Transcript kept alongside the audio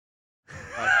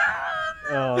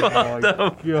Oh my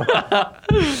god.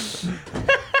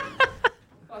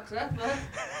 Fuck's that, man?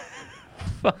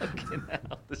 Fucking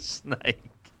hell, the snake.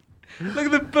 Look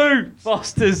at the boot,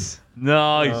 Foster's.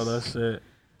 Nice. Oh, that's it.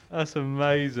 That's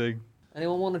amazing.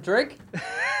 Anyone want a drink?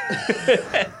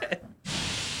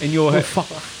 In your head.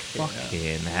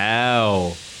 Fucking hell.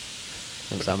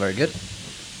 Doesn't sound very good.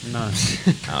 No.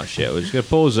 Oh shit, we're just gonna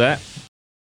pause that.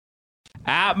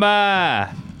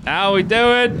 APMA! How we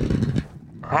doing?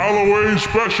 Halloween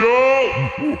special!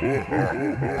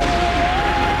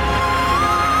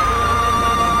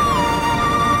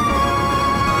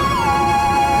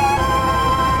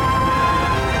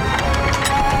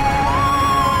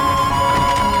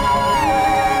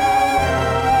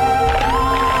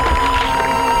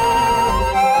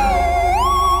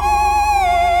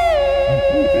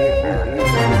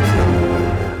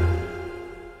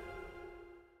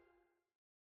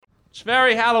 It's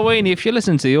very Halloweeny. If you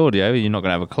listen to the audio, you're not going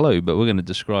to have a clue, but we're going to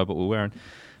describe what we're wearing.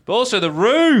 But also the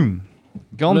room.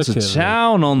 Gone Look to at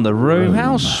town on the room.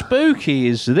 How spooky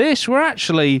is this? We're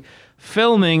actually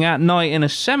filming at night in a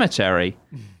cemetery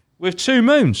with 2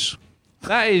 moons.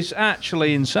 That is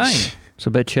actually insane. It's a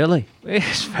bit chilly.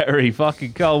 It's very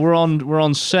fucking cold. We're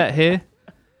on set here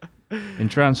in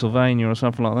Transylvania or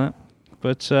something like that.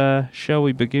 But shall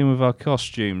we begin with our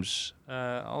costumes?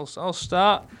 I'll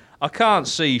start. I can't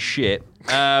see shit.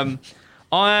 I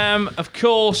am, of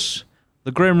course,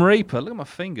 the Grim Reaper. Look at my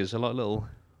fingers. They're like little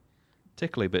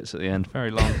tickly bits at the end. Very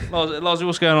long. Lozzie,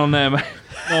 what's going on there, mate?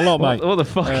 Not a lot, mate. What the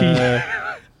fuck are you...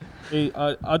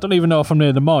 I don't even know if I'm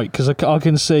near the mic because I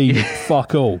can see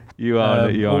fuck all. You are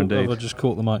indeed. I just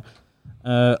caught the mic.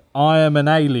 I am an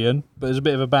alien, but there's a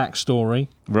bit of a backstory.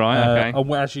 Right,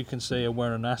 okay. As you can see, I'm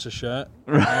wearing a NASA shirt.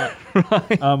 Right.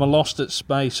 I'm a lost at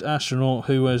space astronaut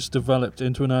who has developed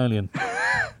into an alien.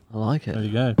 I like it. There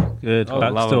you go. Good. I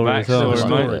love a Backstory as well. backstory, I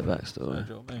mate. like that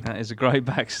backstory. That is a great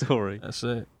backstory. That's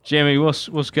it. Jimmy, what's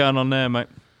going on there, mate?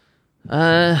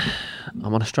 I'm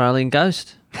an Australian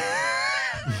ghost.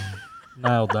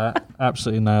 Nailed that.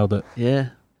 Absolutely nailed it. Yeah.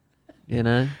 You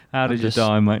know. How did I'm you just-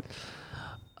 die, mate?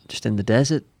 Just in the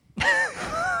desert.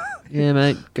 Yeah,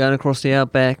 mate. Going across the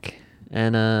outback,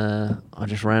 and I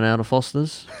just ran out of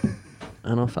Fosters,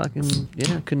 and I fucking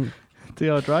couldn't.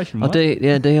 Dehydration, I mate.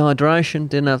 dehydration.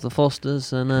 Didn't have the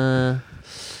Fosters, and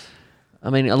I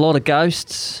mean, a lot of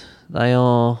ghosts. They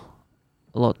are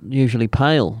a lot usually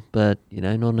pale, but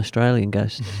not an Australian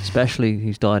ghost, especially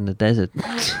who's died in the desert.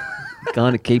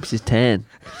 Kind of keeps his tan.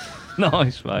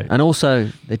 Nice, mate. And also,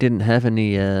 they didn't have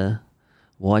any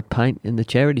white paint in the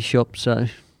charity shop, so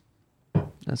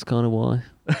that's kind of why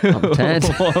I'm tan.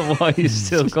 Why you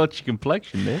still got your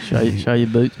complexion there? Show your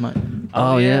boots, mate.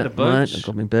 Oh yeah, the boots. Mate, I've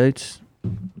got my boots.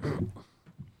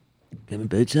 Get my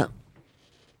boots up.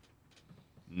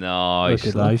 Nice.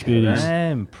 Look at those beauties.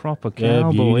 Damn, proper Yeah,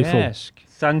 cowboy-esque.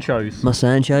 Sancho's. My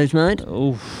Sancho's, mate.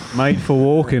 Oof. Made for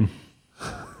walking.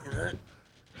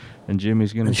 And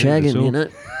Jimmy's going to And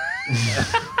shagging,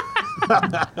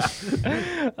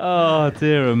 Oh,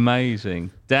 dear,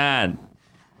 amazing. Dan.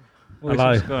 Hello.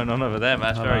 What's going on over there, man?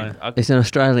 It's very... It's an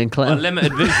Australian clown.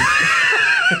 Limited vision.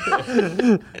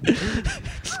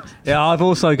 Yeah, I've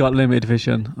also got limited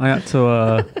vision. I had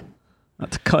to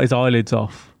cut his eyelids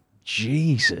off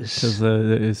Jesus. because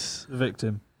it is. The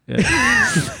victim. Yeah,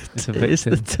 it's a It's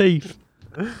the victim. teeth.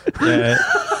 Yeah.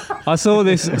 I saw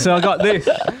this, so I got this.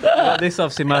 This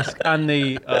obviously mask and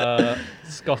the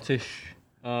Scottish.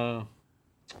 What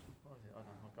is it?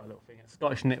 I've got a little thing.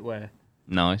 Scottish knitwear.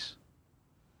 Nice.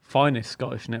 Finest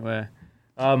Scottish knitwear.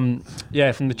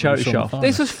 Yeah, from the charity Sure, shop. fine.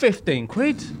 This was 15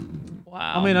 quid.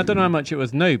 Wow. I mean, I don't know how much it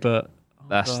was new, but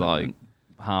That's like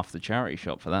half the charity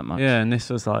shop for that much. yeah, and this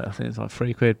was like, I think it's like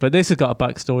 3 quid. But this has got a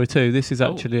backstory too. This is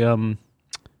actually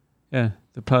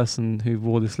the person who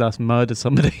wore this last murdered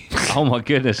somebody. Oh my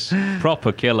goodness.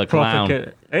 Proper killer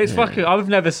clown. It's fucking. I've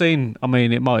never seen. I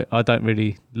mean, it might. I don't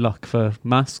really look for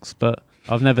masks, but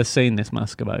I've never seen this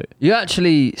mask about. You're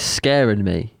actually scaring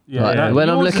me. Yeah, Like, yeah. when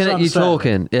I'm Yours looking is at you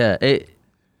unsettling. talking, it.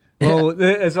 Well,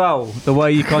 as well, the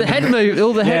way you kind The head move,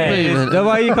 all the head movement. the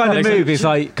way you kind of move is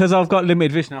like, because I've got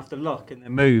limited vision, I have to look and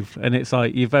then move, and it's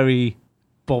like you're very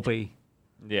Bobby,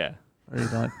 Yeah. very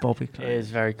like Bobby. It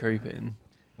is very creepy.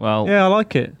 Well, Yeah, I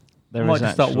like it. there I might is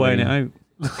just start wearing it actually- out.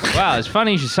 Wow, it's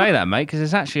funny you should say that, mate, because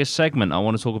there's actually a segment I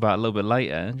want to talk about a little bit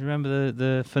later. Do you remember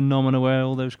the phenomena where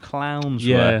all those clowns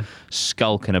were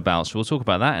skulking about? So we'll talk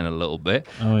about that in a little bit.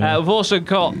 Oh, yeah. We've also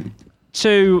got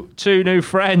two new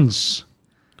friends,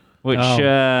 which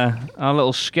our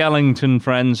little Skellington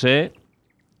friends here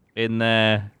in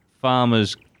their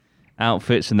farmers'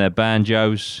 outfits and their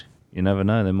banjos. You never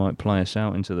know. They might play us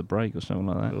out into the break or something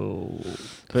like that.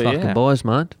 But Fucking boys,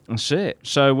 man. That's it.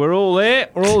 So we're all here.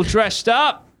 We're all dressed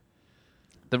up.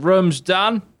 The room's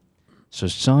done. So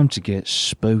it's time to get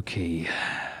spooky.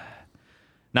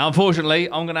 Now, unfortunately,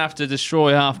 I'm going to have to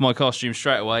destroy half my costume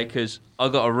straight away because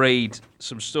I've got to read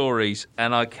some stories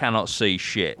and I cannot see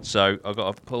shit. So I've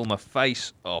got to pull my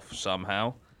face off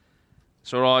somehow.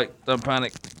 It's all right. Don't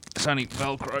panic. It's only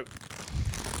Velcro.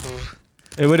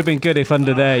 It would have been good if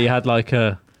under there you had like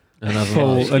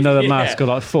another mask or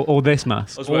like full, or this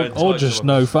mask. Or just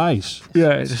no face.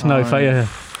 Yeah, just no face.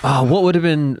 Oh, what would have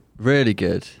been really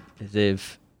good is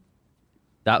if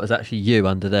that was actually you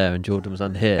under there and Jordan was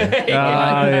on here. The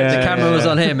camera was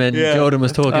on him and Jordan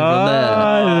was talking from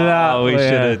there. We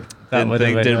should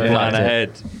have. Didn't plan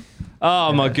ahead.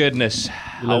 Oh, my goodness.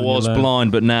 I was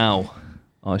blind, but now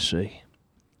I see.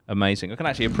 Amazing. I can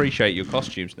actually appreciate your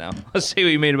costumes now. I see what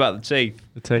you mean about the teeth.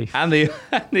 The teeth. And the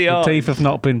The teeth have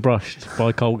not been brushed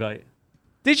by Colgate.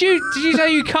 Did you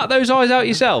say you cut those eyes out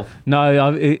yourself?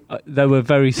 No, they were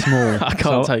very small. I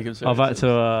can't take them seriously. I've had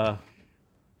to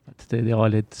do the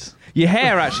eyelids. Your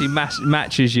hair actually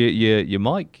matches your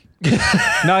mic.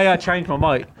 I changed my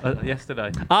mic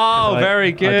yesterday. Oh,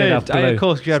 very good. I did have blue, of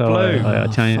course, you had so blue. I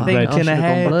changed red. Thinking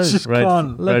ahead.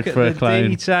 Red Look for a at the clown.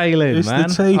 detailing, It's the man.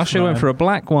 teeth, I should have went man. for a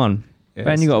black one. Yeah,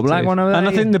 Ben, you got a black one over there? And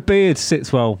I think the beard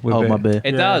sits well with Hold it. my beer.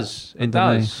 It does. It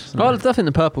Underneath. does. Well, I think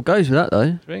the purple goes with that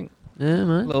though. Drink. Yeah, A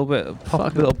man. little bit of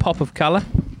pop of colour.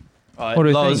 Right, What do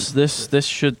you Loz, this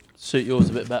should suit yours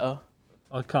a bit better.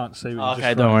 I can't see what you Okay,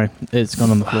 just don't wrote. worry. It's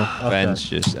gone on the floor. Ben's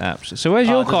just absolutely. So where's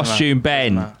your it doesn't costume,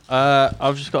 Ben?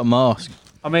 I've just got a mask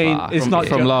I mean, it's not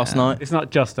from last night. It's not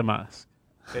just a mask.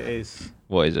 It is.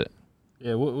 What is it?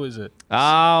 Yeah, what is it?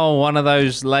 Oh, one of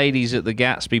those ladies at the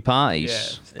Gatsby Yeah,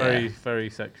 parties. it's very, very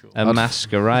sexual. A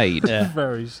masquerade. Yeah.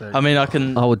 Very safe. I mean, I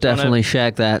can. I would definitely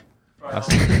shag that.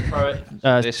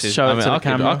 This is. show I it mean, to the I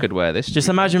camera. could wear this. Just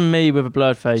imagine me with a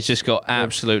blurred It's face. just got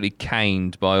absolutely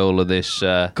caned by all of this.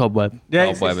 Cobweb. Yeah,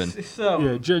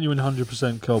 Cobwebbing. Yeah, genuine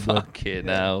 100% cobweb. Fucking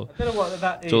hell. I don't know what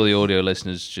that To all the audio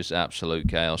listeners, just absolute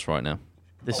chaos right now.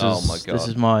 This Oh is my God. This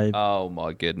is my Oh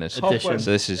my goodness. addition.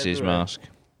 So this is his Everywhere. mask.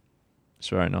 It's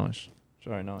very nice. It's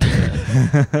very nice.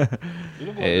 It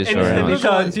is very Instantly nice.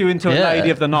 turns you into a Yeah. lady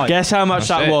of the night. Guess how much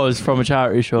That's that it. was from a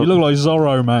charity shop? You look like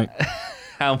Zorro, mate.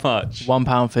 How much?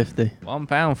 £1.50.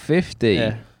 £1.50.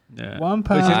 Yeah. Yeah. £1.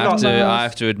 Which is not I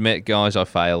have to admit, guys, I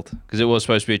failed because it was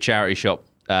supposed to be a charity shop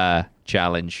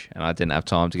challenge, and I didn't have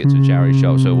time to get to a charity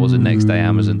shop, so it was a next day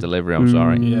Amazon delivery. I'm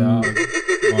sorry. Yeah,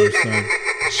 I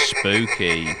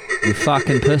Spooky. You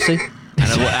fucking pussy.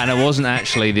 And it wasn't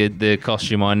actually the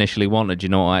costume I initially wanted. You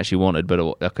know what I actually wanted,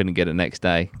 but I couldn't get it next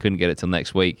day. Couldn't get it till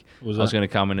next week. I was going to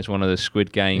come in as one of the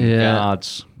Squid Game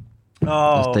guards.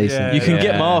 Oh, That's decent. yeah, You can yeah.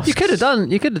 get masks. You could have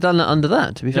done that under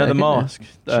that. To be fair, Yeah, the couldn't you? mask.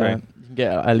 You can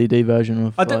get an LED version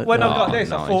of. When I Oh, got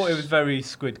this, I nice. thought it was very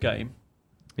Squid Game.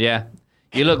 Yeah.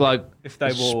 You look like If they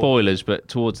wore, spoilers, but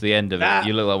towards the end of it,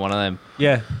 you look like one of them.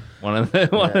 yeah, One of the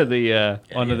one of the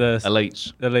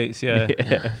elites. elites,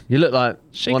 yeah, You look like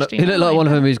you look like one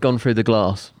of them who's gone through the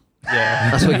glass.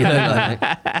 yeah. That's what you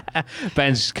look like.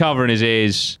 Ben's covering his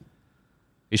ears.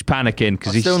 He's panicking because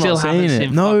I've he's still still not hasn't seen it.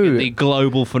 seen No. fucking the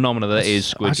global phenomenon that is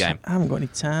Squid Game. I haven't got any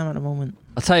time at the moment.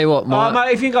 I'll tell you what,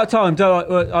 Mate, if you ain't got time,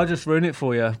 I'll just ruin it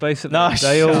for you. Basically, No,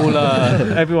 they all,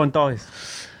 everyone dies.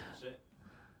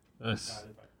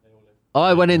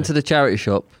 I went into the charity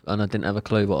shop and I didn't have a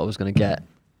clue what I was going to get.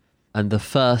 And the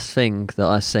first thing that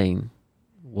I seen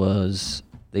was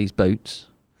these boots.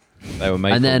 They were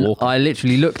made And for then walking. I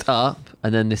literally looked up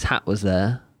and then this hat was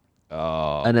there.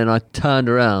 Oh. And then I turned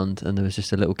around and there was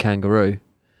just a little kangaroo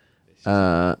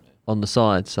on the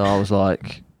side. So I was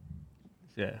like,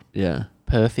 yeah,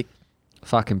 Perfect.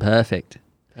 fucking perfect.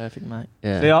 Perfect, mate.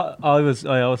 Yeah. See, I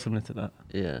was similar to that.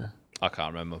 Yeah. I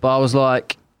can't remember. But I was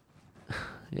like,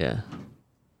 yeah.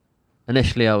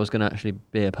 Initially, I was going to actually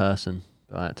be a person,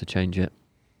 but I had to change it.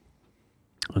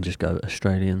 I'll just go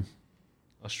Australian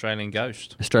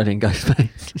Ghost. ghost, mate.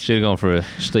 Should have gone for a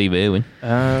Steve Irwin.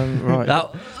 Right.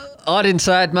 That, I didn't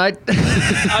say it, mate.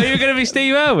 Oh, you're going to be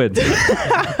Steve Irwin?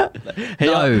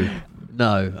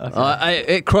 No.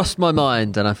 It crossed my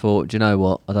mind, and I thought, do you know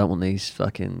what? I don't want these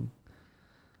fucking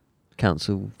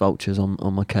council vultures on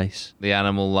my case. The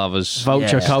animal lovers.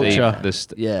 Vulture Yeah.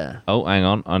 culture. Yeah. Oh, hang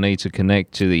on. I need to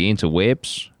connect to the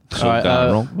interwebs. Something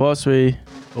going wrong. Whilst we.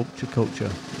 Culture.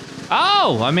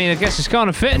 Oh, I mean, I guess it's kind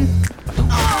of fitting.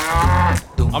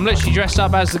 I'm literally dressed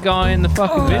up as the guy in the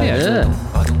fucking video. Yeah.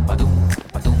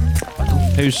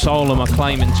 Whose soul am I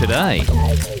claiming today?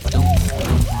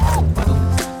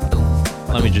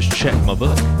 Let me just check my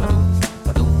book.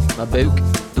 My book.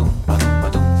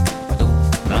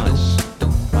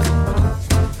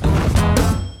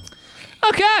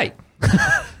 Okay.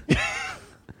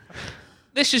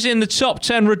 This is in the top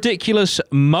 10 ridiculous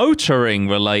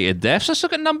motoring-related deaths. Let's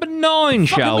look at number 9,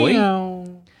 shall we?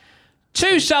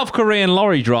 2 South Korean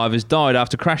lorry drivers died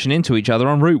after crashing into each other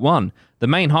on Route 1, the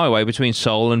main highway between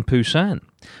Seoul and Busan.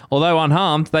 Although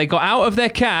unharmed, they got out of their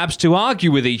cabs to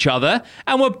argue with each other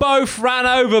and were both ran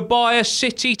over by a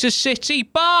city-to-city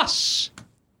bus.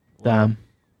 Damn.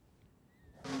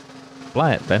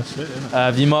 Play it, Ben.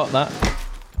 Have you marked that?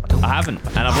 I haven't,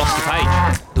 and I've lost the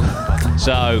page.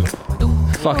 So,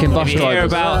 Fucking bus if you hear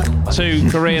drivers. about 2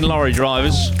 Korean lorry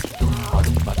drivers,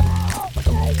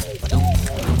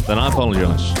 then I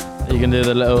apologise. You can do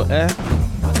the little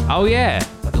Oh, yeah.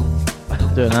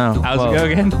 Do it now. How's it go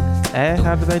again?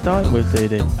 How did they die? With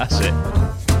DD. That's it.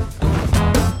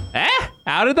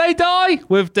 How did they die?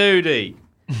 With Doody.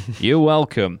 You're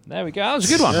welcome. There we go. That was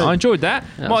a good one. I enjoyed that.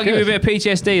 Might give you a bit of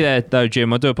PTSD there, though,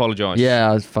 Jim. I do apologise. Yeah,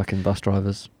 I was fucking bus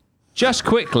drivers. Just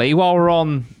quickly, while we're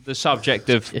on the subject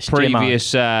of Yes,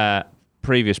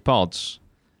 previous pods,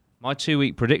 my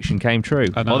 2-week prediction came true.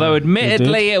 I know. Although,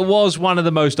 admittedly, It it was one of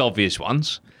the most obvious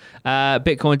ones.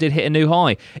 Bitcoin did hit a new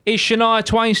high. Is Shania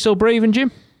Twain still breathing,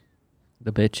 Jim?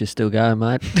 The bitch is still going,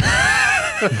 mate.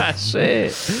 That's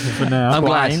it. For now. I'm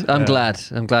Twain. glad.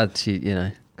 I'm glad she,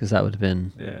 because that would have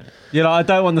been. Yeah. You know, I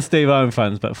don't want the Steve Owen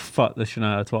fans, but fuck the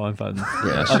Shania Twain fans.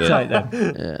 Yeah, I'll take them.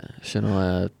 yeah.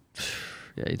 Shania.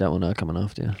 Yeah, you don't want her coming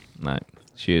after you. No,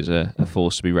 she is a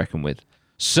force to be reckoned with.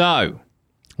 So,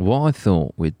 what I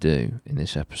thought we'd do in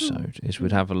this episode is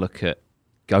we'd have a look at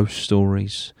ghost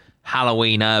stories,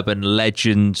 Halloween urban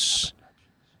legends,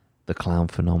 the clown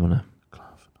phenomena,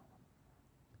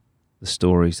 the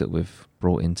stories that we've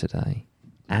brought in today,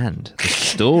 and the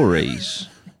stories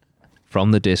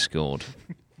from the Discord.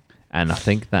 And I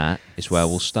think that is where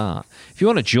we'll start. If you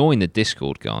want to join the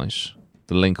Discord, guys,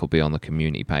 the link will be on the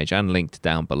community page and linked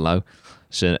down below.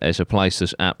 So it's a place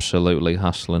that's absolutely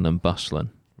hustling and bustling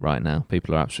right now.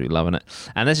 People are absolutely loving it.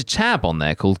 And there's a tab on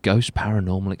there called Ghost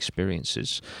Paranormal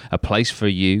Experiences, a place for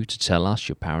you to tell us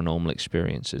your paranormal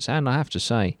experiences. And I have to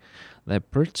say, they're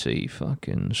pretty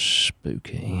fucking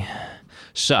spooky.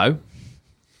 So,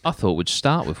 I thought we'd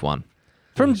start with one.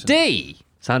 From D.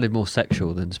 Sounded more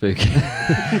sexual than spooky.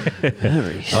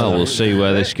 Very. Oh, we'll see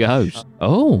where this goes.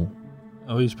 Oh,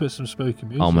 Oh, he's put some spooky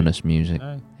music. ominous music.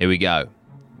 Hey. Here we go.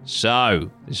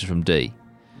 So, this is from D.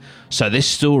 So this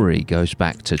story goes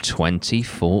back to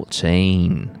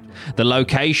 2014. The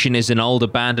location is an old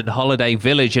abandoned holiday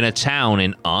village in a town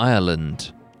in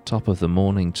Ireland. Top of the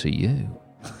morning to you.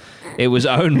 It was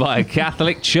owned by a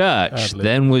Catholic church, Sadly.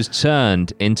 then was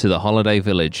turned into the holiday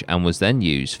village and was then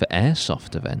used for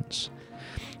airsoft events.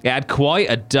 It had quite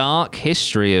a dark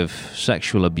history of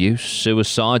sexual abuse,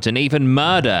 suicides, and even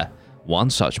murder.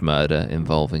 One such murder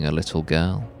involving a little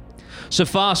girl. So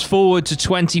fast forward to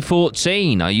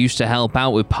 2014, I used to help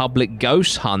out with public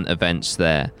ghost hunt events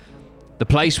there. The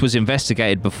place was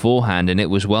investigated beforehand and it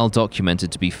was well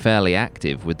documented to be fairly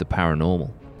active with the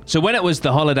paranormal. So when it was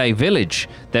the holiday village,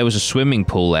 there was a swimming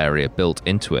pool area built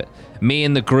into it. Me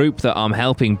and the group that I'm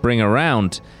helping bring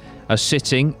around are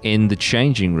sitting in the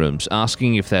changing rooms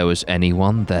asking if there was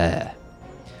anyone there.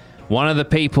 One of the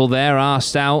people there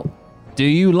asked out, "Do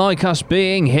you like us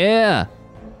being here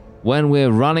when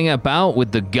we're running about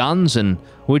with the guns, and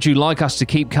would you like us to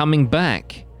keep coming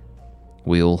back?"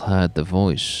 We all heard the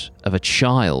voice of a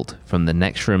child from the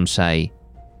next room say,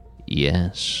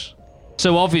 "Yes."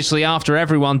 So obviously after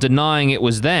everyone denying it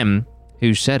was them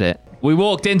who said it, we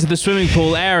walked into the swimming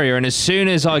pool area, and as soon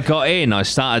as I got in, I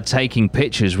started taking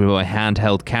pictures with my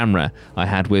handheld camera I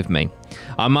had with me.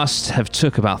 I must have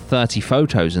took about 30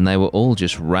 photos, and they were all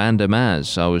just random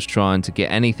as I was trying to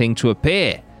get anything to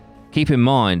appear. Keep in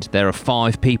mind, there are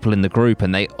 5 people in the group,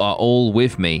 and they are all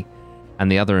with me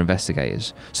and the other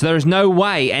investigators. So there is no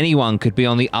way anyone could be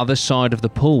on the other side of the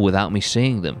pool without me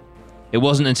seeing them. It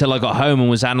wasn't until I got home and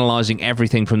was analysing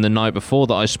everything from the night before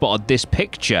that I spotted this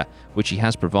picture, which he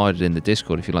has provided in the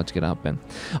Discord if you'd like to get up, Ben.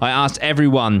 I asked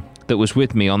everyone that was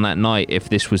with me on that night if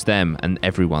this was them, and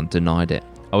everyone denied it.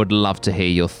 I would love to hear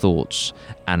your thoughts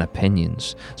and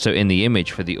opinions. So in the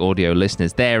image for the audio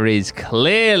listeners, there is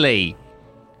clearly,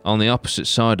 on the opposite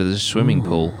side of the swimming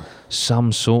pool,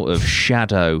 some sort of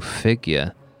shadow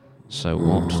figure. So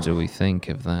what do we think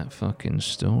of that fucking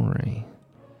story?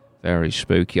 Very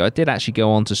spooky. I did actually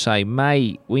go on to say,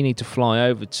 mate, we need to fly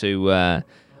over to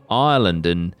Ireland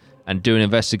and do an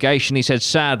investigation. He said,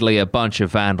 sadly, a bunch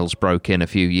of vandals broke in a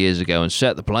few years ago and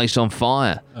set the place on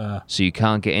fire. So you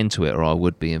can't get into it, or I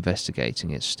would be investigating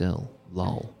it still.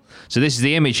 Lol. So this is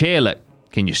the image here, look.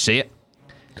 Can you see it?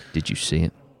 Did you see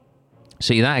it?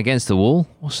 See that against the wall?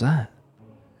 What's that?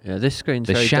 Yeah, this screen's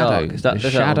The very shadow- dark. Is the that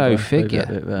shadow one? figure.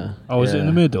 Maybe a bit better. Oh, is it in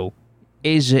the middle?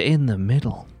 Is it in the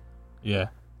middle? Yeah.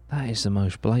 That is the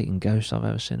most blatant ghost I've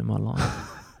ever seen in my life.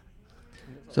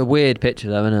 It's a weird picture,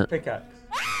 though, isn't it? Pickaxe.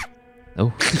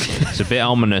 Oh, it's a bit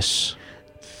ominous.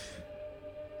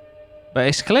 But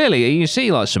it's clearly, you can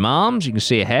see like some arms, you can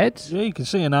see a head. Yeah, you can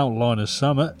see an outline of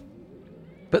summit.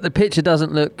 But the picture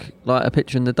doesn't look like a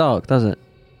picture in the dark, does it?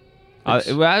 Well, it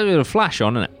has a flash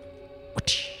on, isn't it?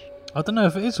 I don't know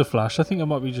if it is a flash. I think it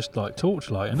might be just like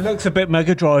torchlight, isn't it? Looks a bit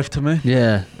Mega Drive to me.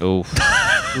 Yeah. Oh,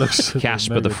 Looks a bit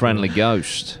Casper the mega friendly cool.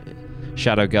 ghost.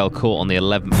 Shadow Girl caught on the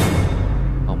 11th.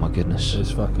 Oh my goodness.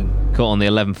 It's fucking. Caught on the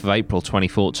 11th of April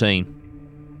 2014.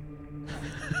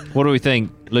 What do we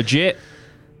think? Legit?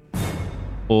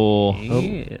 Or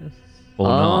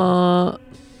not?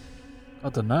 I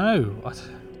don't know.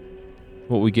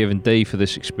 What are we giving D for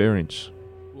this experience?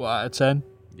 What, out of 10?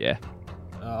 Yeah,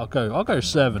 I'll go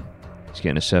 7. he's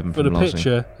getting a 7 For from the Lozzie.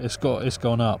 picture, it's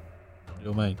gone up. You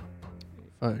know what I mean?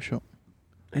 Photoshop.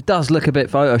 It does look a bit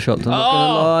photoshopped, I'm not Oh! going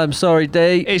to lie. I'm sorry,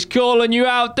 D. It's calling you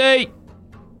out, D!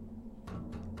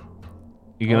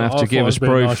 You're going to have to give us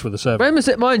proof. Nice with a 7. When was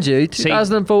it, mind you? See-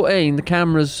 2014, the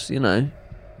cameras, you know.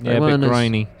 Yeah, a bit weren't as-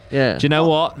 grainy. Yeah. Do you know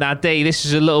what? Now, D, this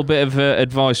is a little bit of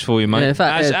advice for you, mate. Yeah, in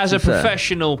fact, as a to be fair.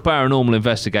 professional paranormal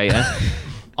investigator,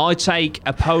 I take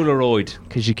a Polaroid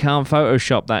because you can't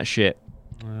Photoshop that shit.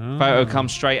 Photo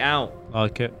comes straight out,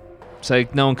 Like it. so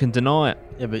no one can deny it.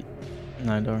 Yeah, but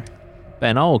no, don't worry.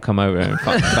 Ben, I'll come over and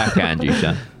fucking backhand you,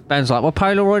 son. Ben's like, well,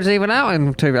 Polaroid's even out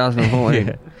in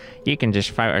 2014. You can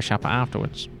just Photoshop it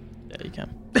afterwards. Yeah, you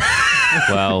can.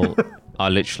 Well, I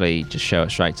literally just show it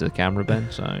straight to the camera, Ben.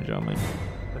 So, do you know what I mean?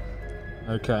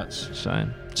 No cats.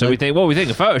 So we think. What we think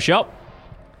of Photoshop?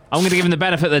 I'm going to give him the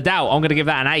benefit of the doubt. I'm going to give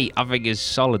that an 8. I think it's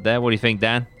solid there. What do you think,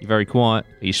 Dan? You're very quiet.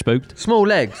 Are you spooked? Small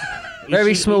legs. Very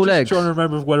He's small just legs. trying to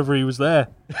remember whether he was there.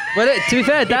 Well, to be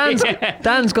fair, Dan's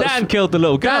got Dan killed the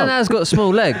little girl. Dan has got small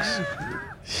legs.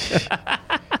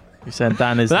 You're saying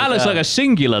Dan is. That looks like a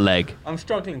singular leg. I'm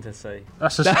struggling to see.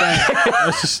 That's a stand.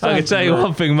 That's a stand. I can tell you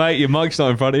one thing, mate. Your mic's not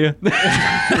in front of you.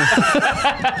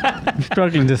 I'm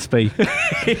struggling to speak.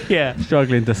 Yeah.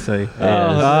 Struggling to see.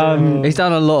 He's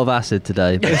done a lot of acid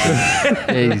today.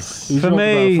 He's He's For got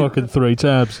me- about fucking 3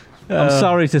 tabs. I'm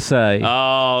sorry to say.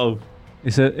 Oh.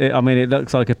 It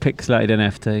looks like a pixelated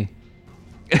NFT.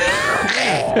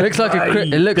 it looks like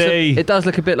it does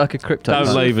look a bit like a crypto.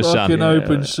 Don't leave us, son. Fucking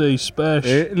open sea special.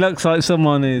 It looks like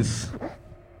someone is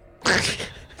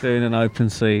doing an open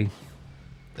sea.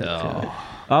 Oh.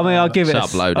 I mean, I'll give it.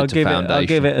 It's uploaded to I'll Foundation.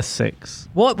 give it a 6.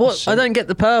 What? I don't get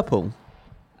the purple.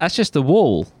 That's just the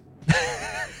wall.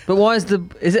 But why is it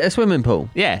a swimming pool?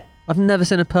 Yeah. I've never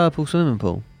seen a purple swimming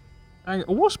pool. Hang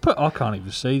on, I can't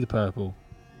even see the purple.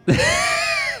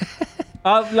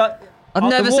 I've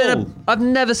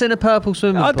never seen a purple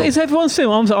swimming pool. Is everyone seeing?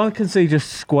 I can see just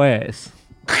squares.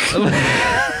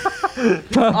 I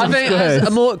think it's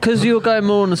more because you're going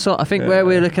more on the side. I think where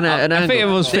we're looking at an I angle. think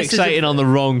everyone's This is fixating on the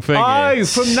wrong thing. Oh, here.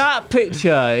 from that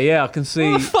picture, yeah, I can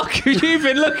see. What the fuck have you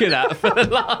been looking at for the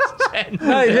last 10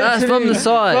 minutes? That's from the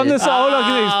side. From the side, all I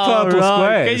can see is purple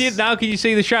squares. Can you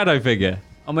see the shadow figure?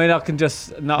 I mean, I can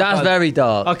just. That's very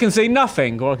dark. I can see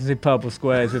nothing, or I can see purple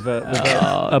squares with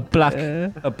a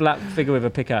black figure with a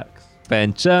pickaxe.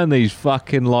 Ben, turn these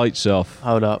fucking lights off.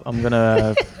 Hold up, I'm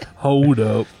gonna. Hold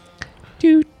up.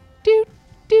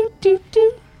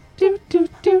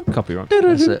 Copyright.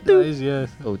 That's it. That is, yeah.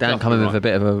 Oh, Dan coming with a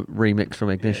bit of a remix from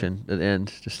Ignition at the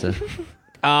end, just to.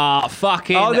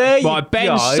 Fucking. Oh, there you right, Ben,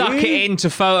 go. suck it into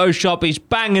Photoshop. He's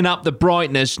banging up the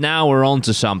brightness. Now we're on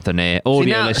to something here.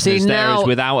 Audio listeners, there is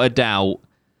without a doubt.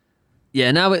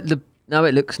 Yeah, now it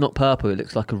looks not purple. It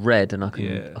looks like a red, and I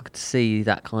could see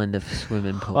that kind of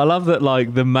swimming pool. I love that,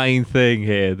 like, the main thing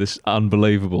here, this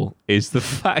unbelievable, is the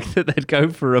fact that they'd go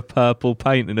for a purple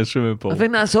paint in a swimming pool. I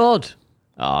think that's odd.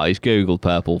 Oh, he's Googled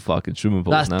purple fucking swimming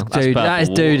pools now. Dude, that is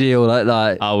purple doodie all like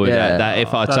that. Oh, yeah. that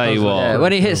if I That tell you doesn't- what, Yeah,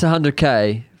 when he hits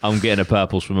 100k, I'm getting a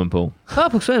purple swimming pool.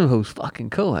 purple swimming pool's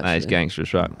fucking cool. Actually, That is gangster as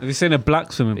fuck. Have you seen a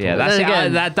black swimming pool? Yeah, that's then it.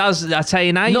 again- That does. I tell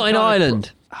you now. Not in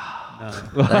Ireland.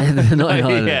 Not in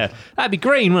Ireland. Yeah, that'd be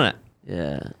green, wouldn't it?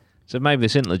 Yeah. So maybe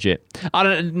this isn't legit. I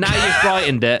don't. Now you've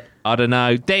brightened it. I don't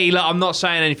know. D, look, I'm not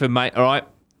saying anything, mate. All right.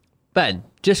 Ben,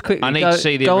 just quickly. I need to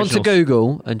see the go onto originals.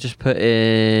 Google and just put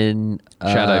in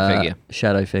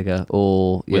shadow figure,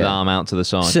 or With arm out to the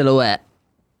side. silhouette.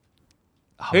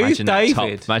 Oh, Who's imagine that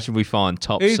David? Imagine we find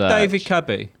top Who's search. David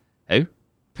Cabby? Who?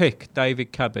 Pick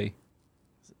David Cabby.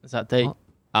 Is that D?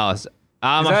 Oh, Is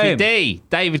that him? D.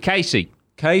 David Casey.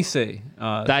 Casey.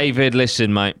 David,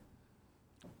 listen, mate.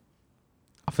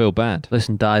 I feel bad.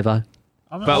 Listen, Davo.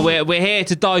 But we're here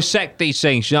to dissect these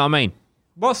things. You know what I mean?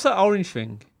 What's that orange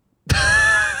thing?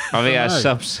 I think that's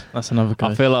some. That's another I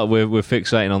go. feel like we're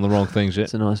fixating on the wrong things.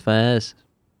 It's a nice face.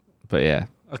 But yeah,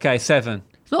 Okay, 7.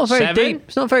 It's not a very 7? deep.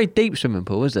 It's not a very deep swimming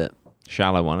pool, is it?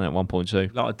 shallow one at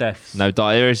 1.2. A lot of deaths. No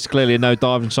dive. There is clearly no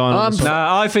diving sign. on the No,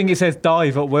 I think it says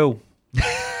dive at will.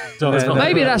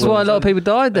 Maybe that's why a lot of people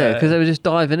died there, because they were just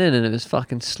diving in and it was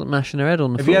fucking smashing their head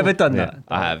on the Have floor. you ever done that?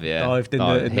 I have, yeah. Dived in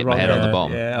Hit the my wrong head on the area.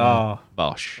 bottom. Yeah.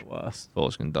 Bosh. Worse. Thought I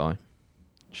was going to die.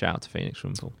 Shout out to Phoenix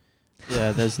Swimming Pool.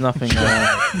 Yeah, there's nothing.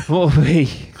 What were we?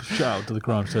 Shout out to the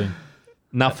crime scene.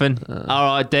 Nothing. All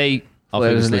right, D. I Well, it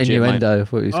think was it's an legit, mate. innuendo. I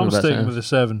thought you were talking I'm about sticking something. with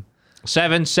a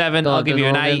 7. 7. I'll give you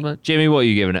an 8. Mate. Jimmy, what are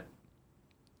you giving it?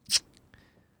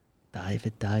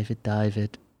 David.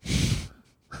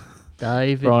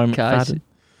 Brian Casey.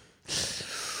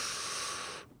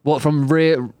 What from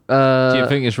real? Do you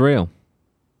think it's real?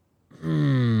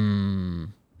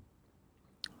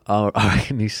 I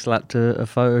reckon he slapped a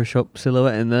Photoshop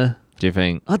silhouette in there. Do you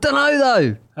think? I don't know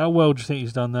though. How well do you think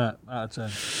he's done that out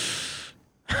of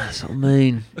 10? That's what I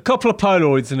mean. A couple of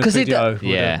Polaroids in a 'Cause it video.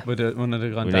 Yeah. Would have gone We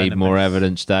down need the more best.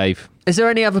 evidence, Dave. Is there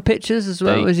any other pictures as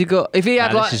well? Deep. Has he got? If he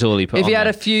had Nah, like, this is all he put if he on had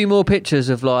there. a few more pictures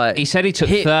of like, He said he took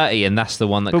Hit- 30, and that's the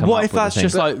one that. But come what up if with the that's thing.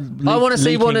 just like I want to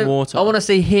see one. water? I want to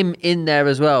see him in there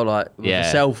as well, like with Yeah.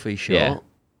 a selfie shot, Yeah.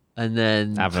 and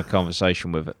then having a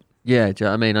conversation with it? yeah. Do you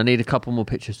know what I mean? I need a couple more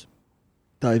pictures.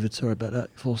 David, sorry about that.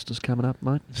 Foster's coming up,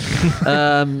 mate.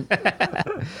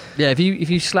 Yeah, if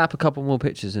you slap a couple more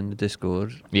pictures in the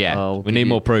Discord, Yeah, I'll we give need you-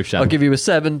 more proof, Sam. I'll give you a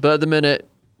 7, but at the minute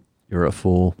you're at a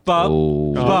 4. But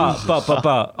Oh.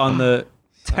 but on the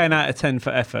 10 out of 10 for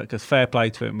effort, because fair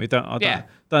play to him. Yeah.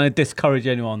 Don't discourage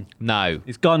anyone. No.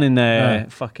 He's gone in there, No.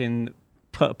 fucking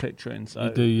put a picture in. So You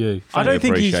do you. I don't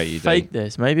think appreciate he's you, faked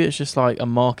this. Maybe it's just like a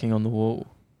marking on the wall.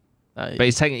 But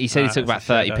he said he took it's about a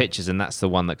 30 shadow. pictures, and that's the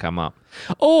one that come up.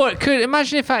 Or it could,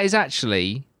 imagine if that is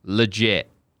actually legit.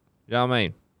 You know what I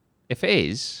mean? If it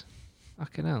is,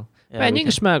 fucking hell. Yeah, Man, we you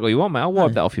can smirk all you want, mate. I'll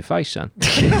wipe that off your face, son.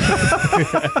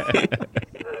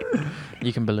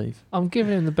 You can believe. I'm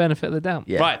giving him the benefit of the doubt.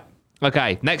 Yeah. Right.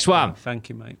 Okay, next one. thank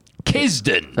you, mate.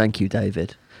 Kisden. Thank you,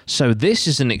 David. So this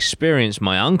is an experience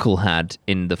my uncle had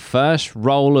in the first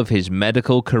role of his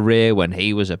medical career when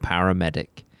he was a paramedic.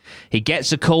 He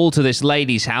gets a call to this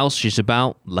lady's house. She's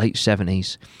about late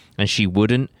 70s, and she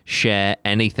wouldn't share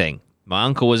anything. My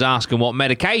uncle was asking what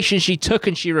medication she took,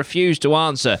 and she refused to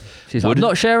answer. She's like, I'm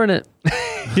not sharing it.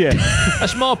 Yeah,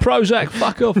 that's my Prozac.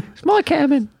 Fuck off. It's my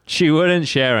Cameron. She wouldn't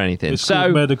share anything. It's called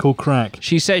So medical crack.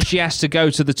 she says she has to go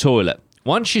to the toilet.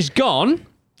 Once she's gone,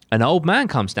 an old man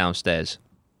comes downstairs.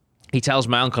 He tells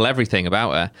my uncle everything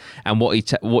about her and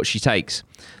what she takes.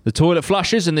 The toilet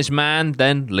flushes, and this man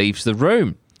then leaves the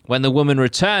room. When the woman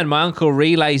returned, my uncle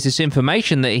relays this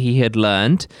information that he had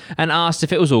learned and asked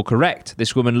if it was all correct.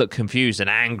 This woman looked confused and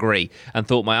angry and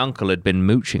thought my uncle had been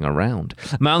mooching around.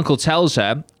 My uncle tells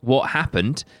her what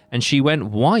happened, and she went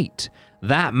white.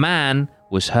 That man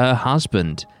was her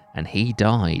husband, and he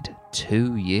died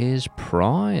 2 years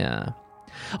prior.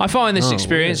 I find this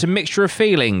experience a mixture of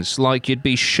feelings, like you'd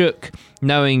be shook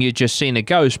knowing you'd just seen a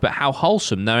ghost, but how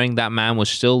wholesome knowing that man was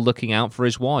still looking out for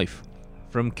his wife.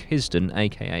 From Kisden,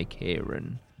 a.k.a.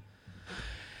 Kieran.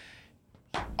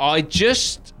 I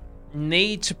just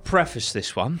need to preface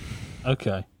this one.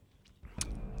 Okay.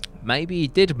 Maybe he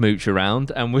did mooch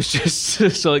around and was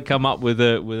just like come up with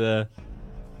a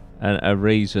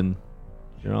reason. Do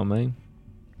you know what I mean?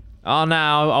 Oh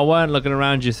no, I weren't looking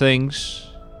around your things.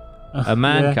 A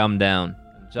man Yeah. come down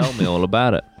and told me all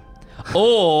about it.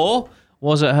 Or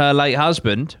was it her late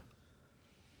husband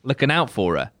looking out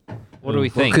for her? What do we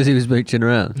think? Because he was mooching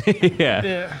around.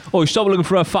 Yeah. Oh, stop looking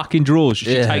for her fucking drawers.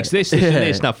 She Yeah. takes this, and Yeah.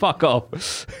 this. Now fuck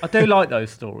off. I do like those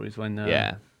stories when.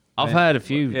 Yeah. I've heard a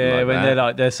few. Yeah, like when that. they're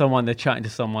like, there's someone, they're chatting to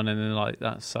someone, and they're like,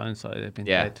 that's so and so, they've been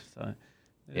Yeah. dead. So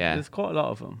Yeah. there's quite a lot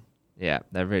of them. Yeah,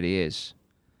 there really is.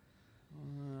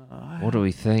 What do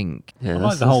we think? Yeah, I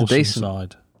like the wholesome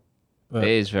side. But It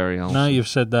is very wholesome. now you've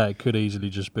said that, it could easily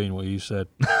just been what you said.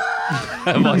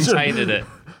 Have I tainted it?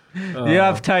 You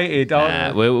have tainted.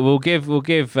 Nah, we'll give.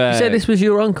 You said this was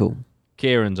your uncle?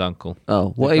 Kieran's uncle.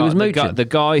 Oh, what, The he guy- was mooching?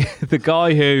 The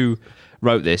guy who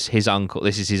wrote this, his uncle.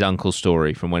 This is his uncle's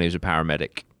story from when he was a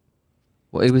paramedic.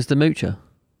 What, he was the moocher?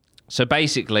 So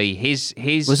basically, his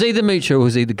Was he the moocher or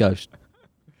was he the ghost?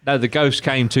 no, the ghost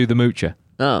came to the moocher.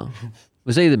 Oh.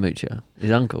 Was he the moocher?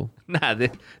 His uncle?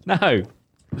 No.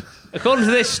 According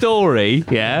to this story,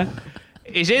 yeah,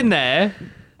 he's in there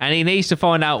and he needs to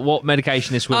find out what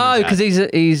medication this woman. Oh, because he's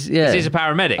yeah. 'Cause he's a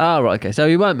paramedic. Oh, right, okay. So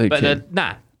he weren't mooching.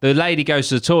 But the lady goes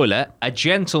to the toilet. A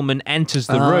gentleman enters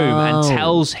the room and Oh.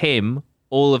 tells him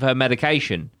all of her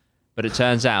medication. But it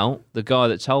turns out the guy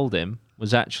that told him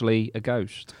was actually a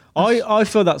ghost. I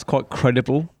feel that's quite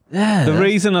credible. Yeah. The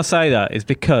reason I say that is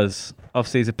because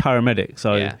obviously he's a paramedic.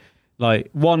 So, like,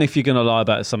 one, if you're going to lie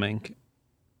about something,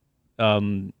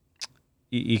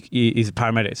 he's a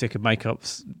paramedic, so he could make up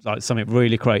like something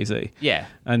really crazy. Yeah.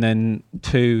 And then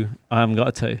two, I haven't got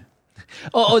a two.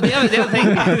 The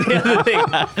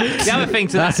other thing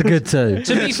to That's a good two.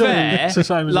 To be fair, it's the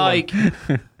same as like,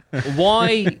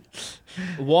 why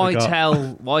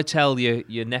tell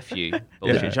your nephew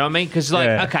bullshit? Do you know what I mean? Because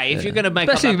if you're going to make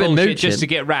Especially up that if you've been bullshit mooching. just to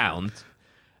get round,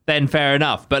 then fair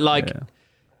enough. But like,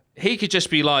 he could just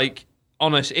be like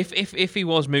honest. If he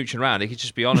was mooching around, he could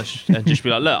just be honest and just be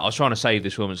like, look, I was trying to save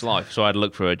this woman's life, so I had to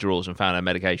look through her drawers and found her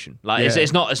medication. Like,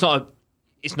 it's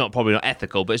not probably not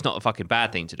ethical, but it's not a fucking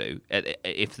bad thing to do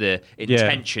if the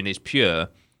intention is pure.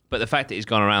 But the fact that he's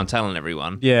gone around telling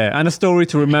everyone. Yeah, and a story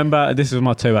to remember. This is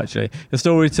my two, actually. A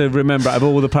story to remember out of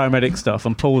all the paramedic stuff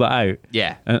and pull that out.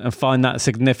 Yeah. And find that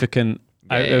significant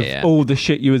out of all the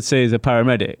shit you would see as a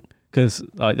paramedic. Because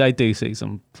like they do see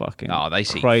some fucking they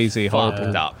see crazy, horrible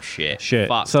fucked up shit.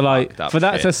 So like for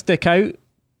that to stick out,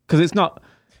 because it's not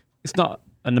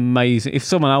an amazing. If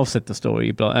someone else said the story,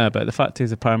 you'd be like, but the fact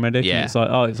he's a paramedic, and it's like,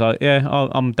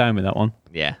 I'm down with that one.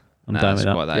 Yeah. I'm down with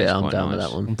that. I'm down with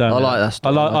that one. I'm down I with like that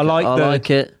story. I like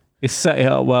it. It's set it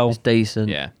up well. It's decent.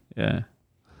 Yeah. Yeah.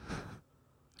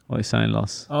 What are you saying,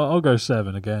 Loss? I'll go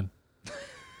 7 again.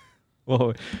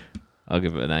 Well, I'll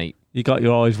give it an 8. you got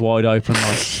your eyes wide open,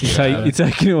 like you're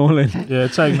taking it all in. Yeah,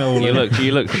 taking it all in.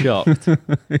 You look shocked.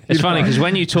 It's funny because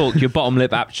when you talk, your bottom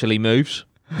lip actually moves.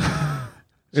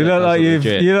 You look like you've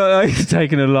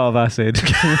taken a lot of acid.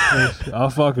 I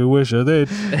fucking wish I did.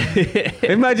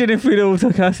 Imagine if we'd all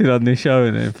took acid on this show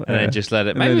and then just let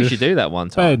it. Maybe we should do that one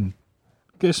time. Ben,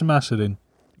 get some acid in.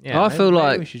 Yeah, I feel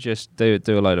like we should just do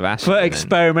a load of acid for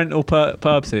experimental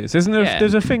purposes. Isn't there? Yeah.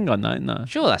 There's a thing on that, isn't there?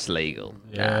 Sure, that's legal.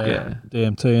 Yeah.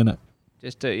 DMT, innit?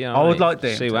 Just do. I would like see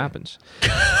DMT. what happens.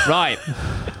 Right,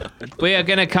 we are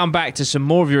going to come back to some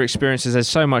more of your experiences. There's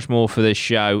so much more for this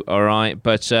show, all right.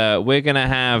 But we're going to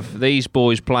have these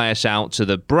boys play us out to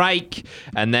the break,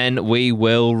 and then we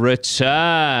will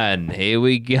return. Here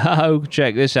we go.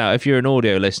 Check this out. If you're an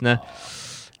audio listener,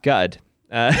 gutted.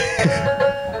 Can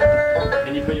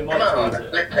you put your mic on?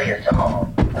 Let's play a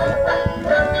song.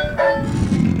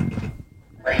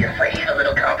 What do you say? A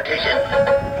little competition?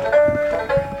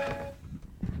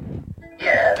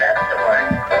 Yeah, that's the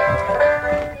one.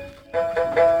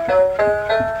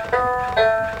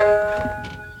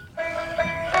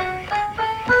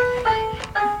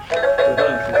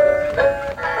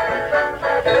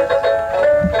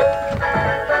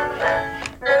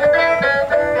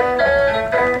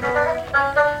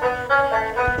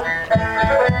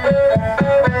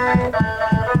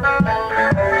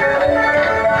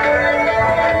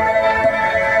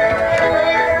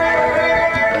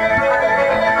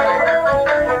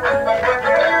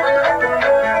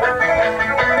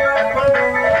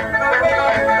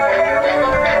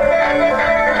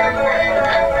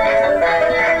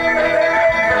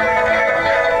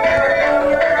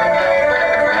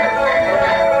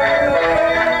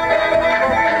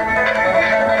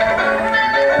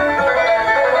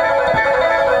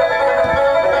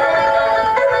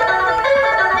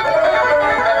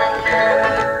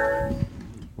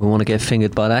 we want to get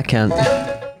fingered by that cunt.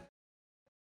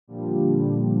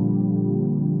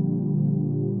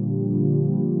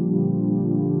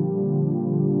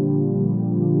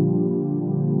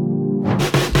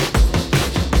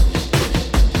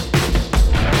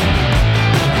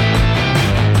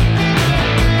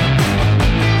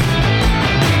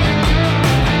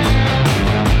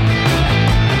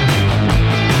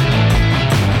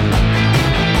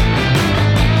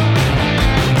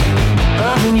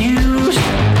 I've been used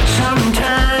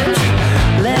sometimes.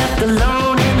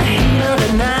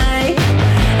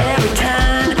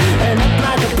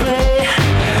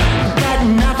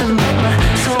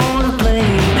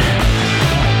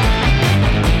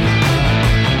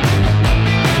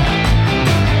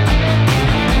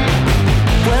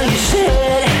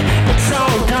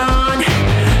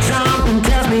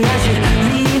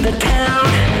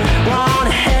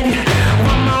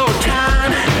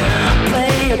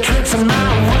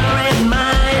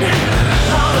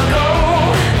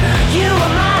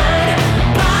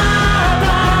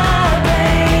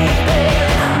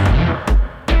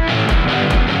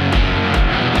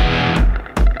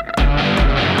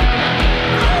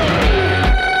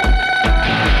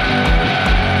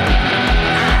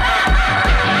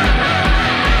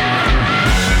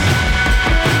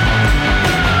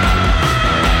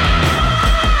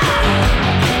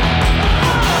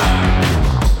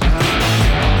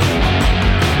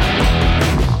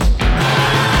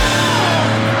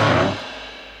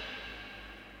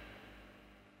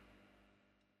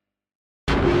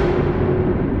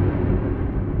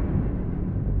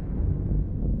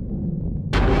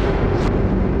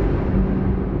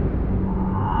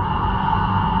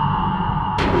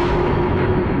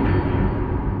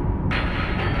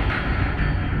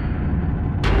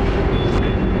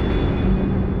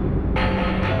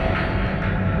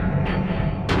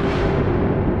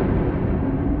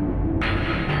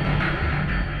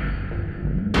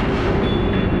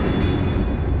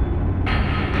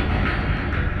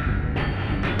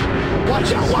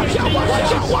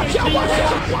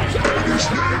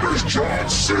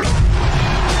 Johnson.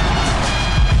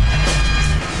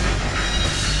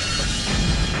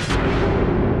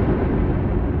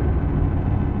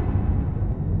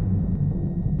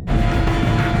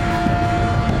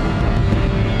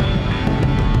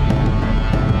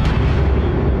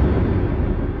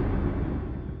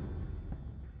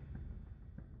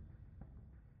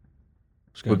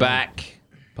 We're back.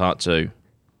 Part 2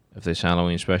 of this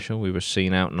Halloween special. We were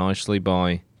seen out nicely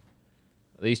by...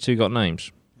 These two got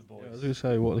names. Yeah, I was going to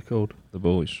say, what are they called? The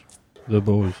boys. The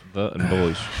boys. The and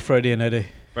boys. Freddie and Eddie.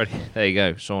 Freddie. There you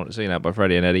go. Seen out by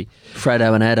Freddie and Eddie.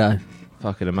 Fredo and Edo.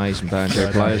 Fucking amazing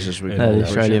banjo players as we Yeah, call the them.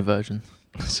 Australian version.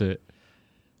 That's it.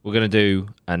 We're going to do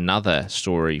another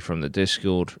story from the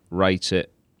Discord. Rate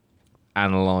it.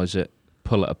 Analyse it.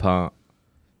 Pull it apart.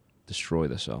 Destroy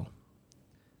the soul.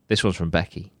 This one's from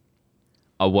Becky.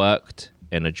 I worked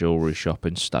in a jewellery shop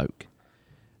in Stoke,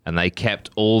 and they kept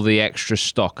all the extra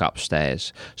stock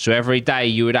upstairs. So every day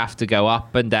you would have to go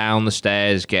up and down the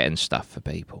stairs getting stuff for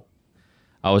people.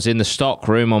 I was in the stock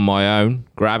room on my own,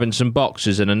 grabbing some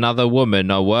boxes, and another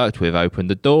woman I worked with opened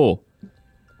the door.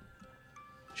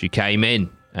 She came in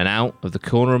and out of the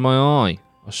corner of my eye.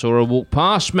 I saw her walk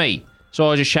past me, so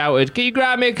I just shouted, "Can you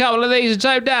grab me a couple of these and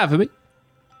take them down for me?"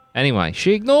 Anyway,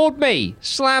 she ignored me,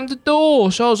 slammed the door,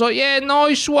 so I was like, "Yeah,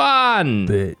 nice one.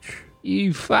 Bitch.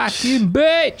 You fucking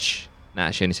bitch."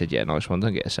 Nah, she only said, "Yeah, nice one,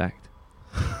 don't get sacked."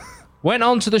 Went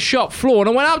onto the shop floor and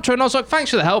I went up to her and I was like,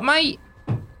 "Thanks for the help, mate."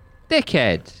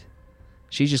 Dickhead.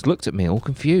 She just looked at me all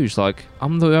confused, like,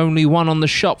 "I'm the only one on the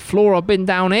shop floor, I've been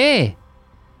down here."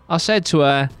 I said to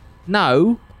her,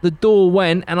 "No, the door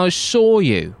went and I saw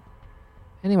you."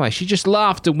 Anyway, she just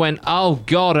laughed and went, "Oh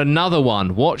God, another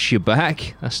one. Watch your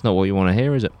back." That's not what you want to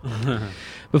hear, is it?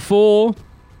 Before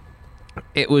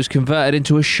it was converted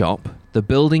into a shop, the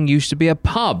building used to be a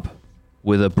pub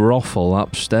with a brothel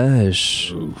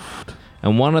upstairs. Oof.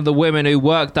 And one of the women who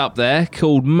worked up there,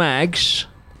 called Mags,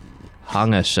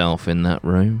 hung herself in that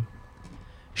room.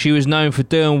 She was known for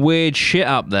doing weird shit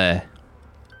up there.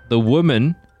 The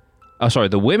women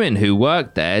who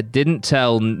worked there didn't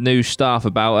tell new staff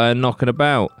about her knocking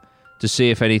about to see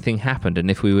if anything happened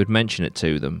and if we would mention it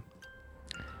to them.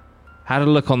 Had a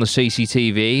look on the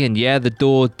CCTV, and yeah, the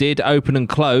door did open and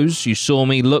close. You saw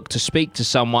me look to speak to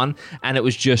someone, and it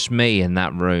was just me in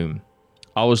that room.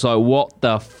 I was like, "What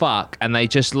the fuck?" And they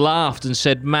just laughed and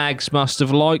said Mags must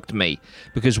have liked me,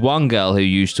 because one girl who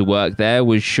used to work there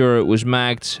was sure it was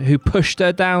Mags who pushed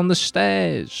her down the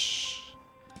stairs.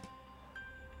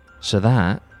 So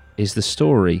that is the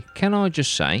story. Can I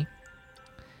just say,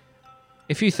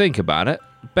 if you think about it,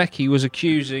 Becky was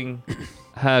accusing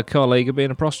her colleague of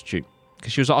being a prostitute.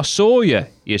 Because she was like, "I saw you,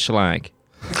 you slag.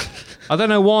 I don't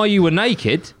know why you were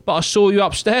naked, but I saw you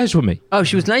upstairs with me." Oh,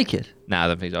 she was naked? Nah, I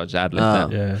don't think so. I just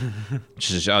ad-libbed that. Yeah.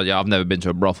 Just, I've never been to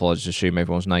a brothel. I just assume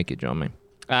everyone's naked, do you know what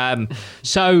I mean?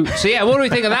 So yeah, what do we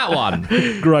think of that one?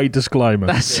 Great disclaimer.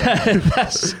 That's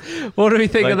what do we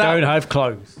think They of that? don't have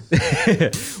clothes.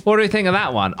 What do we think of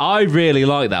that one? I really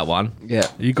like that one. Yeah.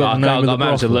 You got the name of the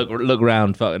man to brothel? look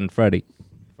around fucking Fredo.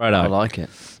 I like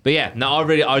it. But yeah, no,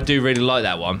 I do really like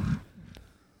that one.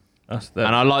 That's And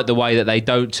that. I like the way that they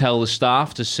don't tell the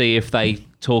staff to see if they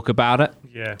talk about it.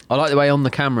 Yeah. I like the way on the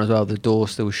camera as well, the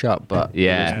door's still shut, but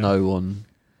Yeah. there's no one.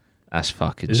 That's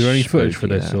fucking. Is there any footage for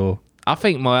spooky, this, that. or I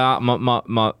think my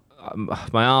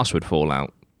arse would fall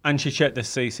out. And she checked the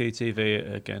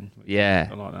CCTV again. Yeah.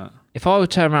 I like that. If I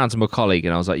would turn around to my colleague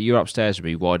and I was like, "You're upstairs with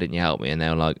me, why didn't you help me?" And they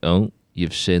were like, "Oh,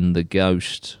 you've seen the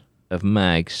ghost of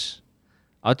Mags,"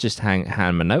 I'd just hand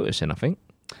my notice in, I think.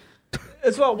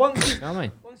 As well, once You know what I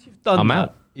mean? you've done I'm that,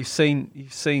 out. you've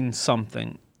seen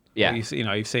something. Yeah. Or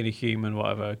you've seen a human,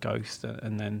 whatever, a ghost,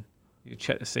 and then you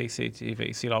check the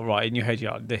CCTV. So you're like, right, in your head,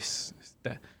 you're like, this.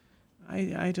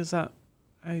 How does that?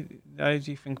 How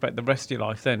do you think about the rest of your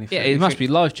life then? Yeah, it must be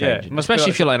life changing, especially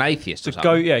if you're like an atheist or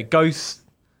something. Ghosts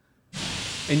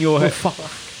in your head.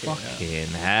 Fucking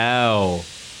hell.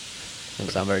 Doesn't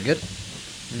sound very good.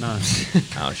 No.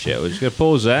 Oh shit, we're just gonna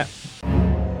pause that.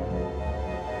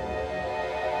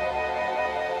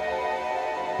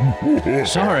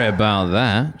 Sorry about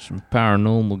that. Some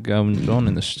paranormal goings on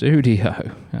in the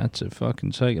studio. Had to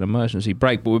fucking take an emergency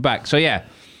break, but we're back. So yeah,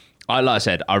 like I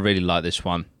said, I really like this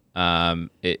one.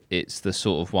 It's the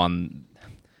sort of one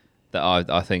that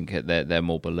I think they're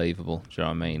more believable. Do you know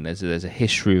what I mean? There's a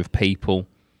history of people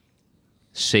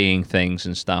seeing things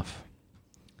and stuff,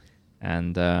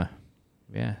 and yeah,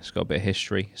 it's got a bit of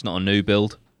history. It's not a new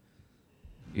build.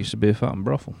 It used to be a fucking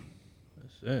brothel.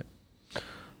 that's it?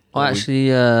 I actually,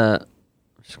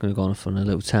 just going to go off on a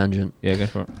little tangent. Yeah, go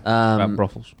for it. About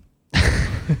brothels.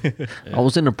 I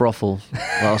was in a brothel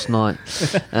last night,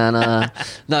 and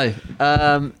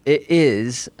it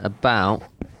is about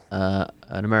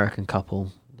an American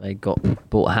couple. They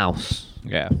bought a house,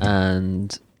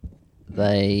 and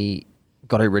they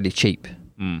got it really cheap.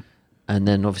 And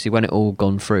then obviously when it all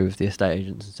gone through with the estate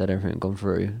agents and said everything had gone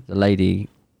through, the lady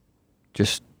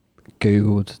just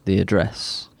Googled the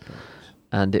address,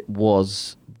 and it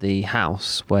was the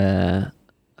house where,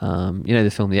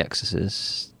 the film The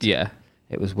Exorcist. Yeah.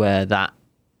 It was where that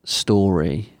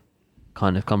story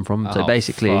kind of come from. So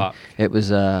basically, it was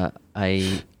Fuck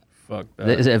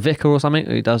that. is it a vicar or something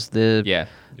who does the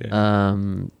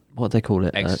what do they call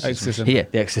it? Exorcism. The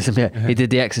exorcism. Yeah, he did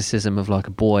the exorcism of like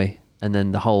a boy, and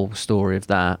then the whole story of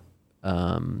that,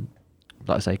 like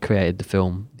I say, created the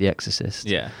film The Exorcist.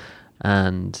 Yeah.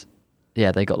 And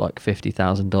they got like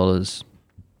 $50,000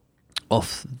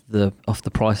 off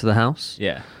the price of the house.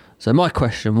 Yeah. So my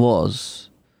question was,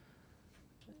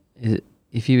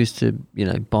 if you was to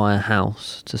buy a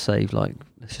house to save like,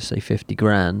 let's just say 50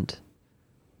 grand,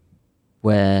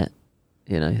 where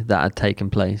that had taken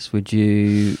place, would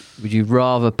you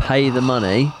rather pay the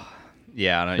money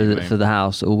Yeah, I know what you mean. for the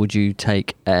house, or would you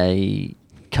take a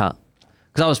cut?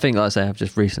 Because I was thinking, like I say, I've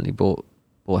just recently bought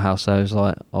a house, so I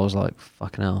was like,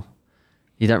 fucking hell.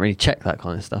 You don't really check that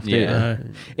kind of stuff, do you?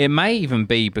 It may even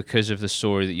be because of the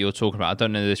story that you're talking about. I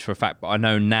don't know this for a fact, but I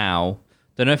know now,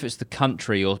 don't know if it's the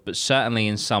country but certainly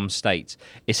in some states,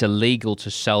 it's illegal to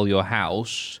sell your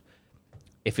house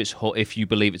if you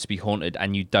believe it to be haunted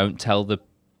and you don't tell the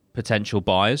potential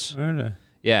buyers. Really?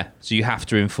 Yeah, so you have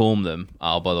to inform them.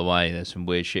 Oh, by the way, there's some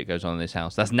weird shit goes on in this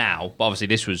house. That's now, but obviously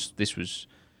this was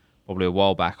probably a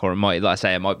while back, or it might, like I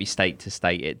say, it might be state to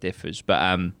state. It differs,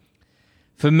 but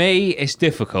for me, it's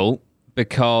difficult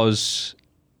because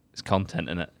it's content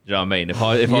in it. Do you know what I mean? If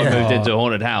I moved into a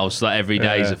haunted house, like every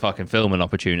day is a fucking filming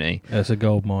opportunity. It's a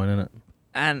gold mine, isn't it?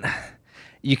 And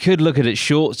you could look at it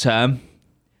short term,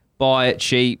 buy it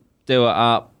cheap, do it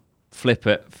up, flip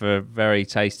it for very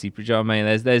tasty. Do you know what I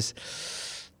mean? There's.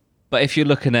 But if you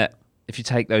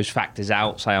take those factors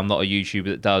out, say I'm not a YouTuber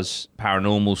that does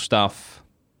paranormal stuff,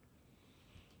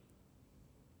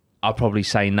 I'll probably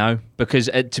say no. Because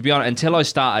to be honest, until I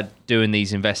started doing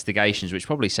these investigations, which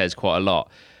probably says quite a lot,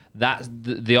 that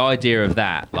the idea of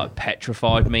that like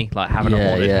petrified me, like having a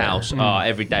haunted house.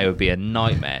 Every day would be a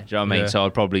nightmare. Do you know what I mean? So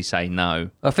I'd probably say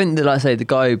no. I think that, like I say, the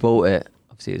guy who bought it,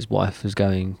 obviously his wife was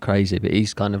going crazy, but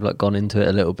he's kind of like gone into it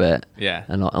a little bit. Yeah.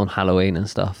 And like on Halloween and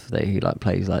stuff, that he like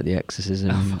plays like the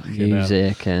exorcism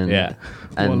music and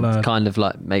kind of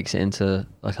like makes it into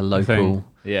like a local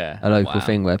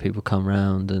thing where people come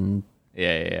round and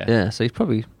so he's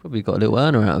probably got a little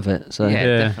earner out of it. So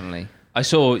definitely. I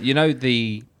saw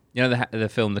the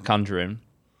film The Conjuring,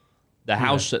 the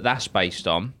house that's based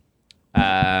on,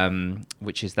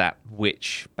 which is that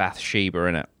witch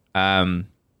Bathsheba, innit?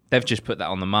 They've just put that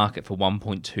on the market for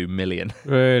 1.2 million.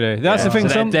 Really? That's the thing.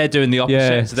 So they're doing the opposite.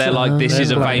 Yeah. So they're like, this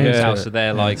is a famous house. So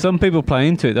they're like, some people play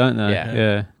into it, don't they?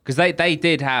 Yeah. Because they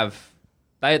did have,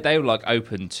 they were like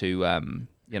open to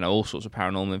all sorts of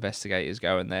paranormal investigators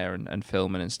going there and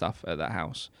filming and stuff at that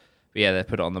house. But yeah, they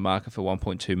put it on the market for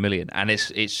 1.2 million, and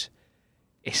it's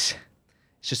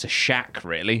just a shack,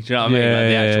 really. Do you know what I mean? Like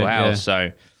the actual house.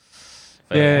 So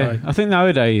I think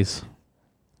nowadays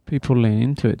people lean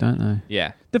into it, don't they?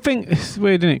 Yeah. The thing is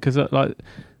weird, isn't it? Because like,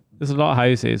 there's a lot of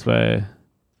houses where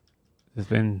there's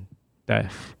been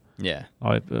death. Yeah.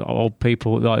 Like old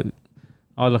people. Like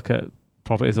I look at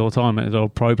properties all the time, and it's all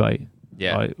probate.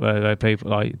 Yeah. Like where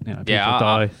people people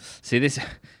die. See this.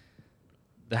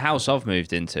 The house I've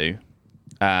moved into,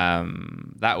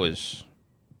 that was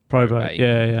probate.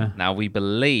 Yeah. Now we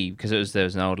believe, because there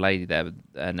was an old lady there,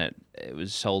 and it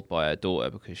was sold by her daughter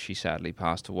because she sadly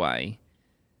passed away.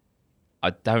 I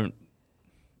don't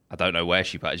know where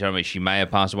she passed. Do you know what I mean? She may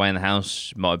have passed away in the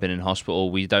house, might have been in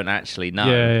hospital. We don't actually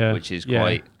know, which is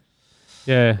quite.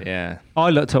 Yeah. I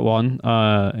looked at one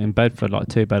in Bedford, like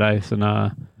 2-bed house, and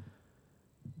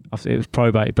it was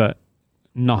probate, but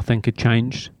nothing had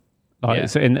changed. Like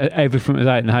so everything was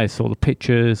out in the house, all the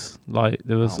pictures, like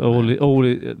there was all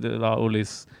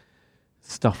his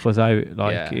stuff was out,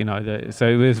 so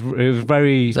it was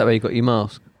very. Is that where you got your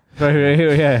mask?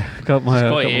 Very got my.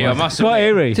 It's quite eerie. I must quite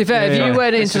eerie. To be fair, if you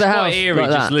went into the house, quite eerie like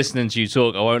just that. listening to you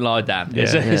talk. I won't lie, Dan.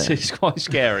 It's quite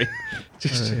scary.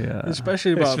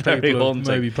 Especially about very people who haunting.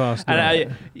 maybe passed away.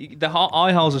 And the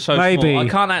eye holes are so small. I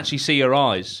can't actually see your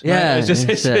eyes. Yeah,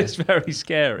 it's very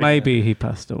scary. Maybe he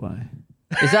passed away.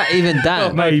 Is that even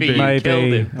Dan? Maybe you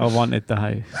killed him. I wanted the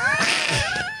house.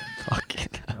 Fucking.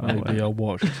 Maybe I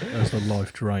watched as the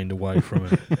life drained away from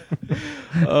him.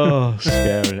 Oh,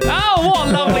 scary. Oh, what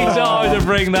a lovely time to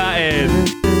bring that in.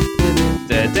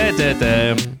 This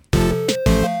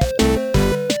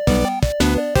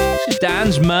is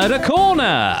Dan's Murder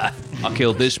Corner. I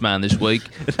killed this man this week.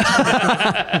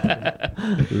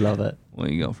 Love it. What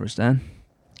you got for us, Dan?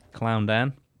 Clown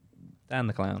Dan? Dan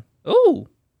the Clown. Ooh.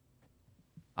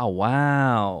 Oh,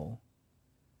 wow.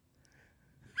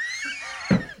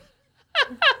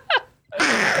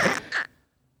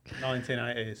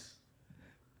 1980s.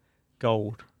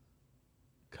 Gold.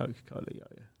 Coca-Cola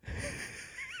yo-yo.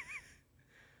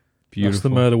 Beautiful. That's the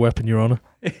murder weapon, Your Honour.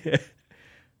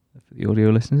 For the audio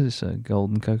listeners, it's a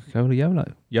golden Coca-Cola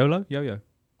YOLO. YOLO? Yo-yo.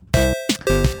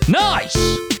 Nice!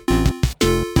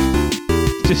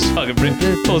 Just fucking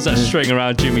pulls that string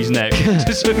around Jimmy's neck.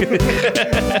 Just See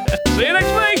you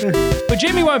next week! But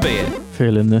Jimmy won't be here.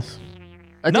 Feeling this.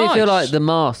 I do feel Nice. like the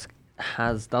mask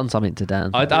has done something to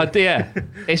Dan. Yeah.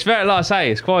 It's very, like I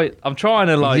say, it's quite... I'm trying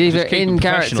to, like, he's either just keep in it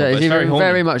professional, character, but he's it's either very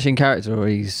very haunting. much in character, or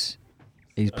he's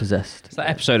possessed. It's that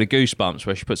episode of Goosebumps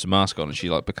where she puts a mask on and she,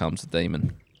 like, becomes the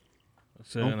demon.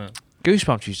 That's it, innit?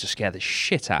 Goosebumps used to scare the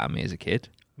shit out of me as a kid.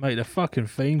 Mate, the fucking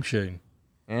theme tune.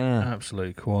 Yeah.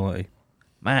 Absolute quality.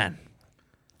 Man.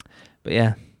 But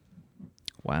yeah.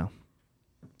 Wow.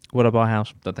 Would I buy a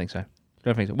house? Don't think so.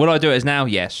 Don't think so. Would I do it as now?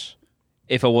 Yes.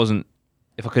 If I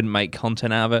couldn't make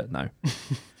content out of it? No.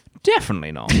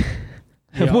 Definitely not.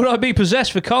 Yeah. Would I be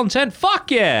possessed for content? Fuck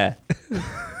yeah.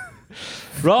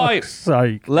 Right. Fuck's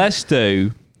sake. Let's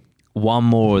do one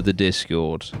more of the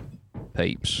Discord,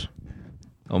 peeps.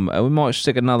 We might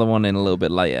stick another one in a little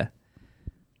bit later.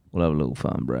 We'll have a little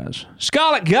fun browse.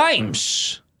 Scarlet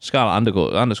Games. Scarlet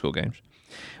underscore Games.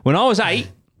 When I was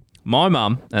 8, my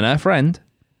mum and her friend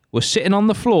were sitting on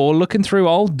the floor looking through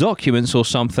old documents or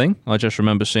something. I just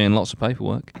remember seeing lots of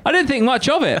paperwork. I didn't think much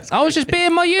of it. I was just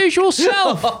being my usual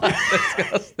self.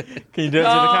 Can you do it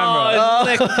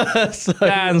to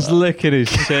Dan's licking his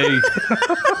teeth.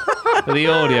 For the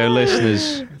audio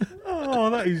listeners, Oh,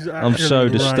 that is I'm so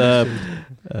disturbed.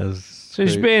 So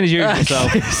he's being his usual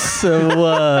self. It's the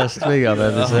worst thing I've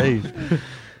ever seen.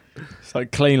 It's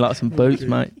like clean like some boots,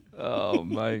 mate. Oh,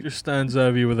 mate. Just stands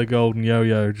over you with a golden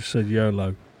yo-yo, just said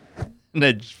YOLO. And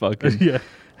then just fucking Yeah.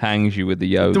 hangs you with the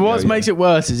yo. What makes it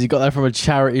worse is he got that from a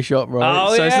charity shop, right?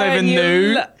 Oh, so it's not even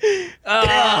new.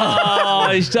 Oh,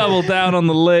 he's doubled down on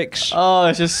the licks. Oh,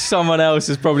 it's just someone else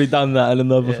has probably done that and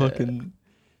another fucking...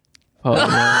 Oh,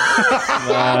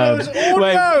 man.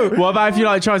 Wait, what about if you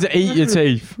like try to eat your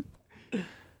teeth?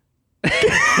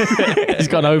 He's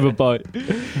got an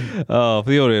overbite. Oh, for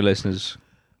the audio listeners,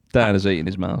 Dan is eating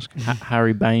his mask.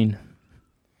 Harry Bain.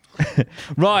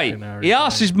 Right. He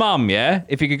asked his mum,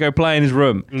 if he could go play in his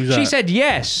room. Who's She that? said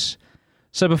yes.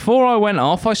 So before I went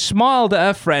off, I smiled at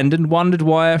her friend and wondered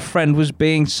why her friend was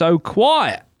being so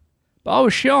quiet. But I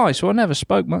was shy, so I never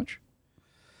spoke much.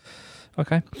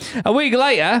 Okay. A week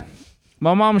later,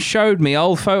 my mum showed me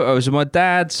old photos of my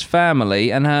dad's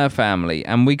family and her family,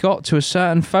 and we got to a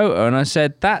certain photo, and I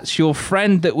said, "That's your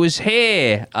friend that was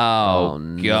here." Oh,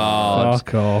 no. God.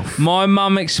 Fuck off. My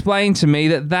mum explained to me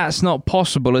that that's not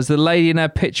possible, as the lady in her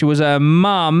picture was her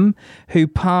mum who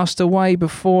passed away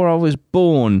before I was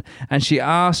born. And she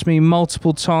asked me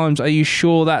multiple times, "Are you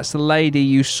sure that's the lady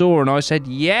you saw?" And I said,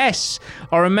 "Yes.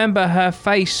 I remember her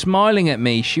face smiling at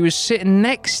me. She was sitting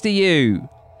next to you."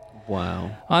 Wow.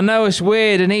 I know it's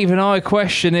weird, and even I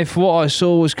question if what I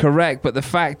saw was correct, but the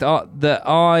fact that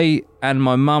I and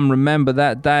my mum remember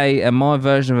that day and my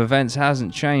version of events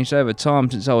hasn't changed over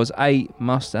time since I was 8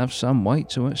 must have some weight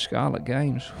to it. Scarlet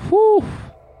Games. Whew.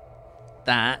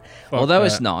 That, although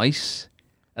it's nice,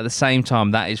 at the same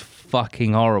time, that is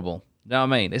fucking horrible. You know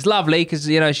what I mean? It's lovely because,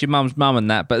 you know, it's your mum's mum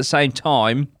and that, but at the same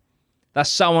time, that's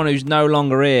someone who's no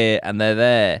longer here and they're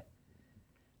there.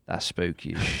 That's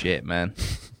spooky as shit, man.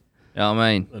 You know what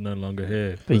I mean? They're no longer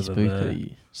here. Be but they're there.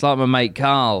 spooky. It's like my mate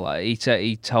Carl.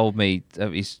 He told me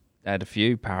he's had a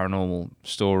few paranormal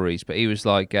stories, but he was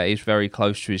like he was very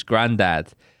close to his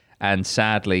granddad, and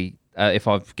sadly, if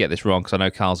I get this wrong, because I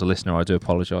know Carl's a listener, I do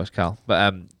apologise, Carl.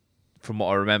 But from what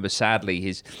I remember, sadly,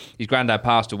 his granddad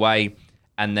passed away,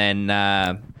 and then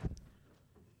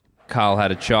Carl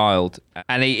had a child,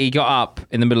 and he got up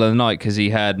in the middle of the night because he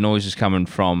heard noises coming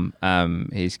from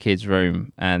his kid's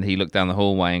room, and he looked down the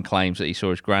hallway and claims that he saw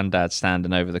his granddad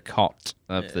standing over the cot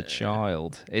of the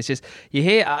child. It's just, you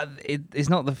hear, it's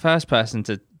not the first person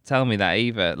to tell me that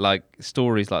either, like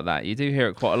stories like that. You do hear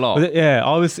it quite a lot.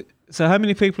 So how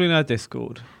many people in our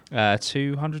Discord?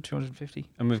 200, 250?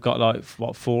 And we've got like,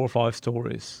 what, 4 or 5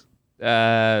 stories?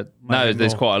 No, there's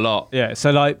more. quite a lot. Yeah,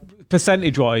 so like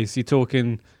percentage-wise, you're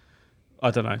talking I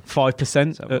don't know,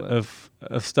 5%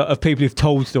 Let's have a of people who've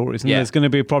told stories, and Yeah. there's going to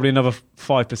be probably another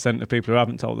 5% of people who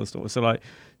haven't told the story. So like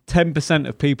 10%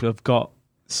 of people have got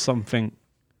something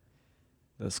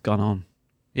that's gone on.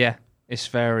 Yeah, it's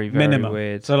very, very Minimum.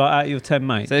 weird. So like out of your 10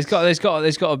 mates, So there's got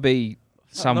to be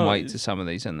some no, weight to some of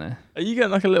these, isn't there? Are you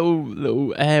getting like a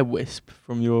little air wisp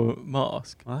from your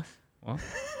mask? What? What?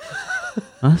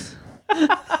 What?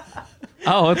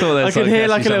 Oh, I thought there I was could hear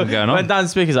like a something little. going on. Went down the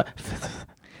speakers like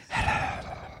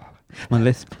My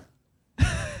lisp.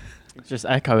 just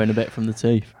echoing a bit from the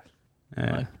teeth.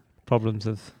 Yeah. Like- Problems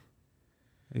of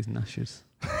these gnashes.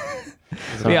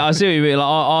 Yeah, I see what you mean.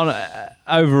 Like,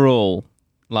 overall,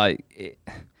 like,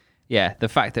 yeah, the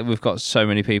fact that we've got so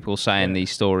many people saying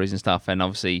these stories and stuff, and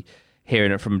obviously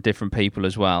hearing it from different people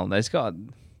as well.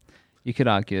 You could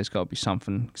argue there's got to be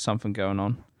something going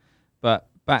on, but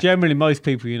back. Generally, most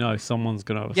people someone's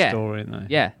going to have a Yeah. story, isn't they?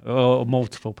 Yeah. Or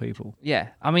multiple people. Yeah,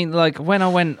 I mean, like when I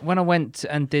went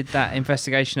and did that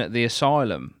investigation at the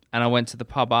asylum, and I went to the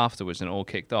pub afterwards, and it all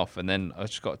kicked off, and then I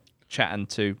just got chatting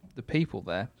to the people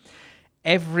there.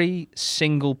 Every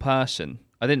single person,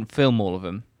 I didn't film all of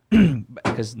them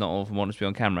because not all of them wanted to be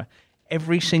on camera.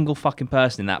 Every single fucking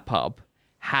person in that pub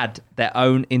had their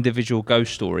own individual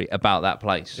ghost story about that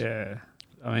place. Yeah.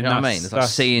 I mean, You know what I mean? It's like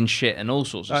seeing shit and all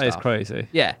sorts of that stuff. is crazy.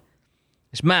 Yeah.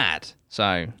 It's mad.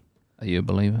 So, are you a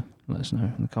believer? Let us know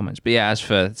in the comments. But yeah, as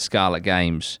for Scarlet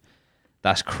Games,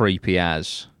 that's creepy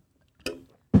as.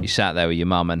 You sat there with your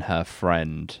mum and her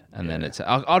friend, and then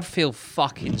I'd feel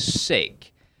fucking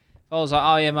sick. If I was like,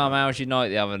 oh yeah, mum, how was your night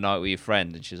the other night with your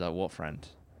friend? And she's like, what friend?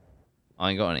 I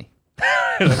ain't got any.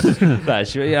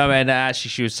 Actually,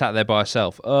 she was sat there by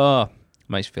herself. Oh,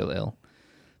 makes me feel ill.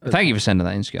 But thank you for sending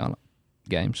that in, Scarlet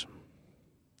Games.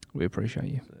 We appreciate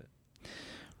you.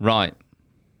 Right.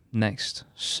 Next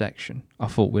section. I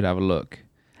thought we'd have a look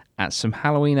at some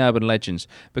Halloween urban legends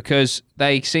because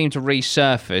they seem to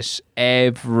resurface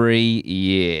every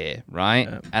year, right?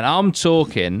 And I'm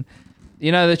talking,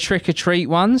 the trick-or-treat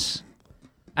ones,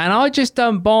 and I just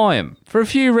don't buy them for a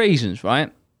few reasons,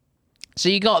 right? So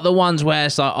you got the ones where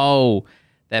it's like, oh,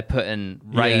 they're putting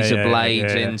razor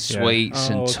blades in sweets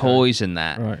and toys and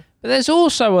that. Right. But there's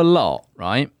also a lot,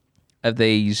 right, of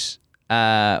these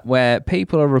where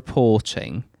people are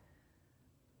reporting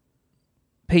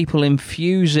people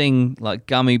infusing like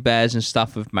gummy bears and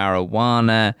stuff with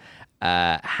marijuana,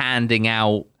 handing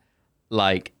out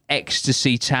like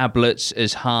ecstasy tablets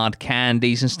as hard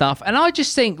candies and stuff. And I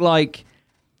just think like,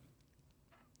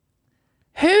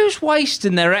 who's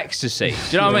wasting their ecstasy? Do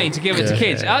you know what I mean? To give it to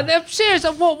kids. I'm serious.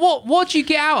 What do you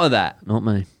get out of that? Not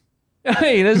me. I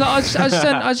mean, I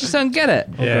just don't get it.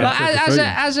 Yeah. Like,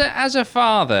 as a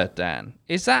father, Dan,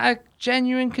 is that a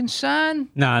genuine concern?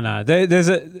 No. There's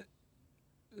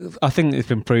I think it's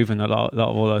been proven a lot of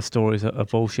all those stories are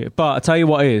bullshit. But I tell you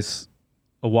what is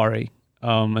a worry,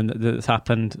 and that's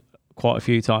happened quite a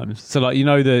few times. So like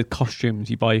the costumes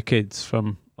you buy your kids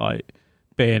from like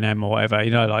B&M or whatever.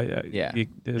 You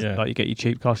get your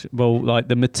cheap costume. Well, like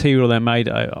the material they're made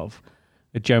out of.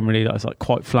 Generally, that's like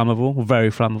quite flammable, or very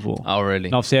flammable. Oh, really?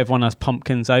 And obviously, everyone has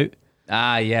pumpkins out.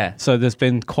 Ah, yeah. So there's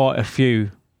been quite a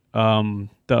few that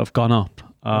have gone up,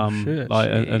 shit.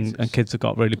 and kids have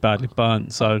got really badly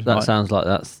burnt. So That sounds like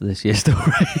that's this year's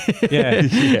story. yeah.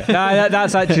 No,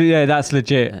 that's actually that's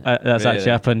legit. That's Really?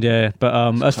 actually happened. Yeah,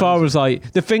 but as far as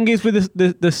like the thing is with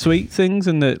the sweet things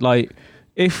and the like,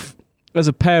 if as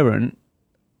a parent,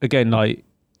 again like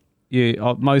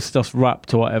most stuff's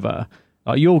wrapped or whatever.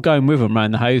 Like you're going with them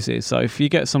around the houses, so if you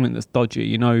get something that's dodgy,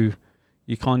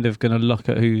 you're kind of going to look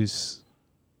at who's,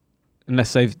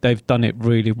 unless they've done it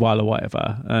really well or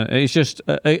whatever. It's just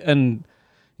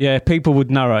people would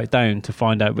narrow it down to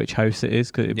find out which house it is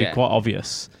because it'd be quite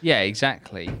obvious. Yeah,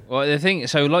 exactly. Well, the thing,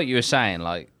 so like you were saying,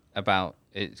 like about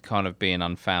it kind of being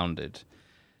unfounded.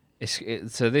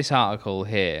 So this article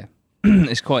here.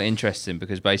 It's quite interesting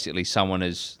because basically someone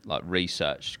has like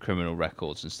researched criminal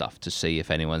records and stuff to see if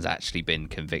anyone's actually been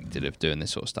convicted of doing this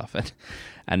sort of stuff,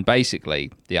 and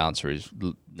basically the answer is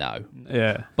no.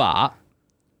 Yeah. But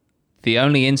the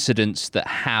only incidents that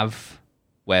have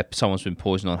where someone's been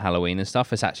poisoned on Halloween and stuff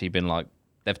has actually been like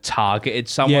they've targeted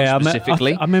someone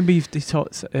specifically. I remember you've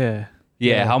talked. Yeah.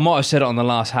 Yeah, I might have said it on the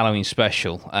last Halloween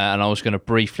special, and I was going to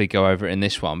briefly go over it in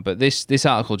this one. But this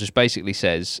article just basically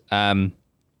says.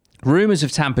 Rumours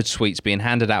of tampered sweets being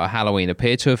handed out at Halloween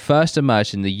appear to have first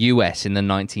emerged in the US in the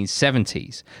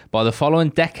 1970s. By the following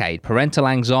decade, parental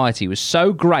anxiety was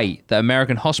so great that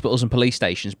American hospitals and police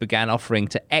stations began offering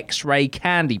to X-ray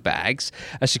candy bags,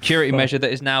 a security measure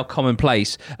that is now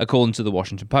commonplace, according to the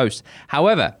Washington Post.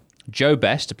 However, Joe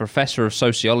Best, a professor of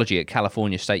sociology at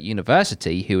California State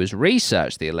University who has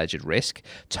researched the alleged risk,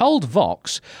 told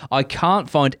Vox, "I can't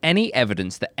find any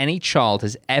evidence that any child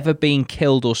has ever been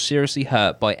killed or seriously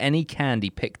hurt by any candy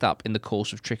picked up in the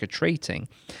course of trick-or-treating."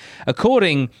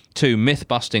 According to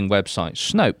myth-busting website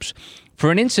Snopes,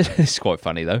 for an incident, this is quite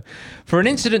funny though, for an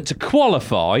incident to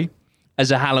qualify as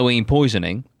a Halloween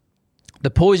poisoning, the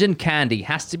poisoned candy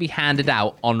has to be handed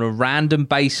out on a random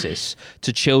basis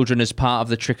to children as part of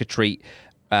the trick-or-treat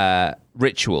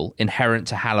ritual inherent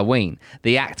to Halloween.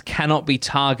 The act cannot be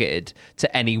targeted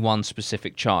to any one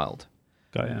specific child.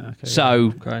 Got it, okay.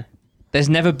 So there's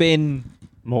never been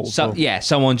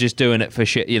someone just doing it for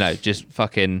shit, just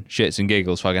fucking shits and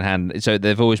giggles, fucking hand. So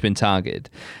they've always been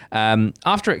targeted.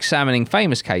 After examining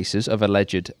famous cases of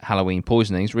alleged Halloween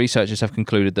poisonings, researchers have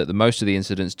concluded that most of the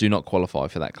incidents do not qualify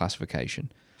for that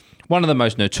classification. One of the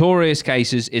most notorious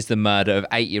cases is the murder of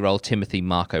 8-year-old Timothy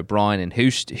Mark O'Brien in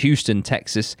Houston,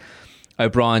 Texas.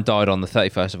 O'Brien died on the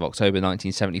 31st of October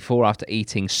 1974 after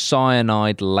eating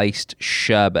cyanide-laced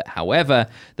sherbet. However,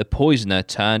 the poisoner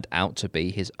turned out to be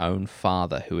his own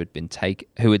father, who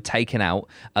had taken out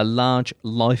a large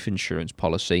life insurance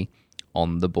policy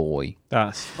on the boy.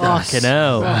 That's fucking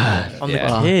hell. On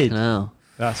the kid. Hell.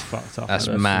 That's fucked up. That's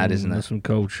mad, isn't it? That's some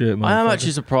cold shit, man. I am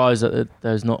actually surprised that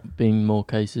there's not been more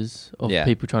cases of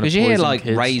people trying to poison kids. Because you hear like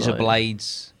kids, razor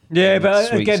blades. Yeah, but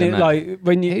sweets again, and it, that. like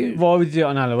when why would you do it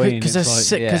on Halloween? Because there's It's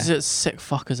sick, like, because it's sick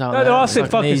fuckers out No, there. there are It's sick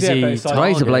like an fuckers, yeah, easy but it's like-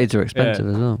 target. Razor blades are expensive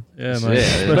as well. Yeah,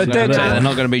 man. But But then- they're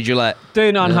not going to be Gillette.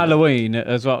 doing it on Halloween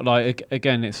as well. Like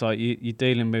again, it's like you're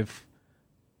dealing with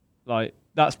like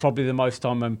that's probably the most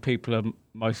time when people are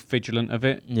most vigilant of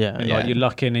it. Yeah, and yeah. like you're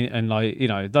lucking in, and like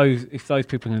those if those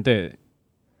people can do it,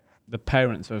 the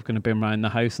parents are going to be around the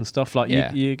house and stuff. Like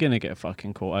you're going to get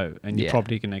fucking caught out, and you're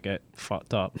probably going to get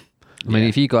fucked up. I mean,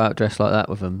 if you go out dressed like that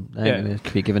with them, they ain't going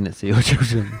to be giving it to your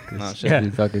children. That's Yeah.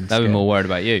 They'll be more worried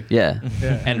about you. Yeah.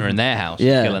 Entering their house,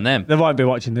 Yeah. killing them. They won't be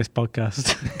watching this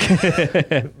podcast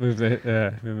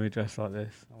with me dressed like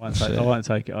this. I won't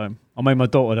take it home. I mean, my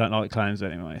daughter don't like clowns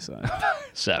anyway, so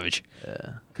Savage.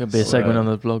 Yeah. Could be a segment on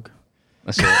the blog.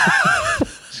 That's it.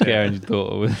 Scaring your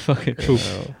daughter with fucking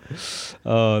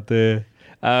Oh dear.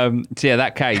 So yeah,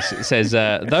 that case, it says,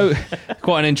 though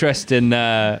quite an interesting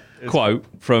quote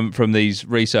from these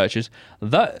researchers,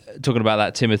 talking about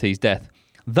that Timothy's death.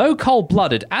 Though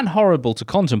cold-blooded and horrible to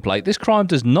contemplate, this crime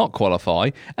does not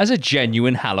qualify as a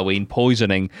genuine Halloween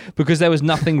poisoning because there was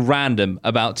nothing random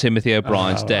about Timothy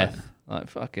O'Brien's death. Like,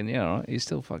 fucking, right, he's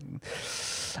still fucking...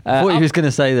 I thought he was going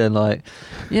to say then, like,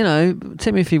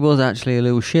 Timothy was actually a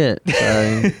little shit.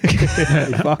 So. He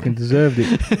fucking deserved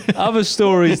it. Other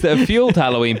stories that have fueled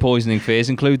Halloween poisoning fears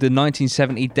include the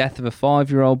 1970 death of a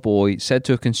 5-year-old boy said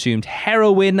to have consumed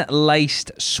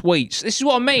heroin-laced sweets. This is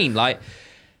what I mean, like...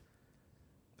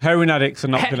 heroin addicts are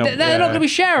not going to... They're not going to be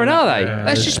sharing, are they? Yeah.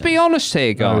 Let's just be honest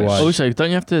here, guys. way. Also, don't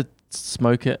you have to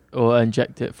smoke it or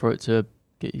inject it for it to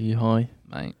get you high?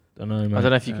 Mate. Don't know, man. I don't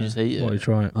know if you can just eat Why it. you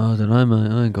try it? I don't know,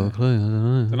 mate. I ain't got a clue. I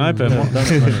don't know. Ben, what?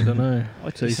 Don't know.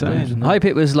 What are you saying? I hope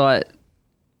it was like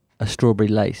a strawberry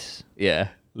lace. Yeah,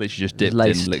 literally just dipped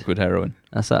Laced. in liquid heroin.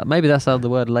 That's that. Maybe that's how the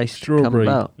word laced come Strawberry.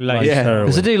 about. Laced Yeah. heroin.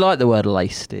 Because I do like the word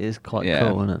laced. It is quite Yeah.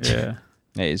 cool, isn't it?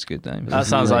 Yeah. It is a good name. That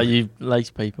sounds like you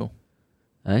lace people.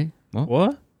 Eh?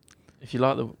 What? If you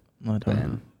like the... No, I don't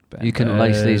know. You couldn't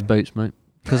lace these boots, mate.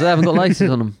 Because they haven't got laces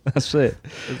on them. That's it.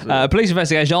 Police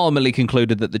investigation ultimately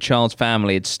concluded that the child's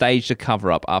family had staged a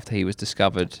cover-up after he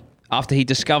discovered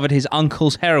his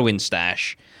uncle's heroin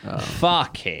stash.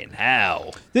 Fucking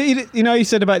hell. You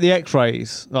said about the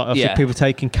X-rays, like people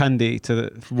taking candy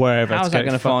to wherever. How's to that get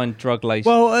going to fu- find drug lace?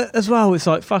 Well, as well, it's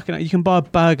like fucking. You can buy a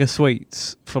bag of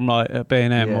sweets from like a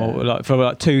B&M or like for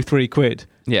like £2-3.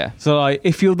 yeah. So like,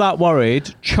 if you're that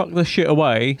worried, chuck the shit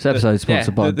away. This episode's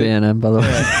sponsored by the- B&M, by the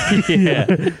way. Yeah,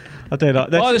 I do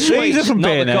like. Buy the These are sweets, from not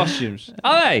B&M. the costumes.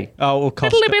 Are they? Oh, or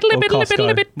Costco. Or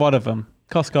Costco. One of them.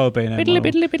 Costco or B&M.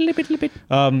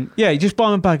 Yeah, you just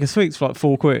buy them a bag of sweets for like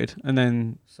 £4, and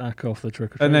then Sack off the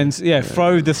trick or treat. and then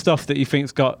throw the stuff that you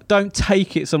think's got. Don't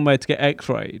take it somewhere to get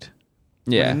X-rayed.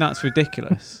 Yeah. I mean, that's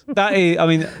ridiculous. That is. I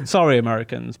mean, sorry,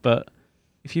 Americans, but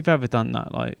if you've ever done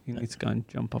that, like, you need to go and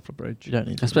jump off a bridge. You don't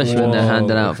need to. Especially when they're Whoa.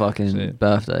 handing out That's fucking it.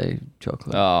 birthday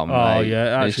chocolate. Oh, mate.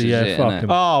 yeah, This actually, is yeah, it, fuck innit?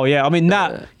 'em. Oh yeah, I mean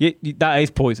that that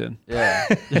is poison. Yeah.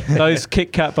 Those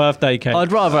Kit Kat birthday cakes.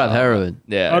 I'd rather have heroin.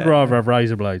 Yeah. I'd rather have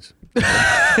razor blades.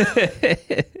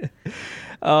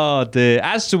 Oh dear.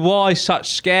 As to why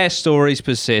such scare stories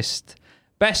persist,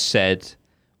 Best said,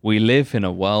 We live in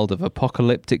a world of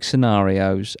apocalyptic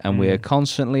scenarios, and we are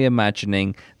constantly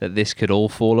imagining that this could all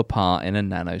fall apart in a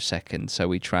nanosecond. So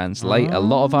we translate a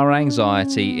lot of our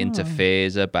anxiety into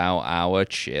fears about our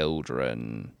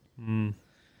children.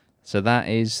 So that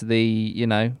is the, you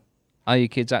know, are your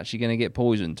kids actually going to get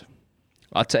poisoned?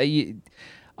 I'll tell you,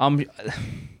 No.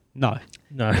 no.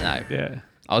 Yeah.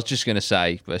 I was just going to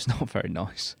say, but it's not very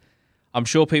nice. I'm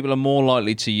sure people are more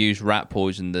likely to use rat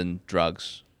poison than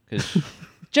drugs.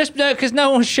 Because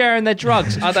no one's sharing their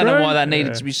drugs. I don't know why that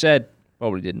needed to be said.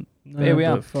 Probably didn't. But here we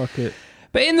are. Fuck it.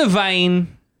 But in the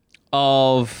vein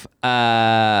of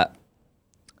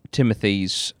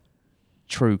Timothy's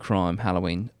true crime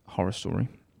Halloween horror story,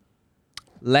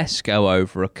 let's go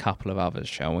over a couple of others,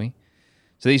 shall we?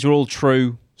 So these are all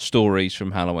true stories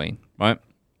from Halloween, right?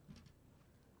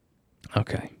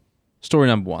 Okay. Story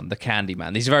number 1, the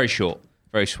Candyman. These are very short,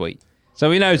 very sweet. So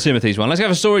we know Timothy's one. Let's go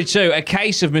for story 2. A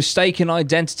case of mistaken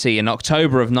identity in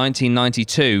October of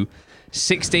 1992.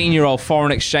 16-year-old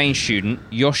foreign exchange student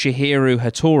Yoshihiro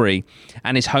Hattori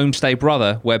and his homestay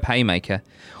brother, Webb Haymaker,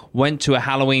 went to a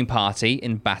Halloween party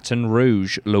in Baton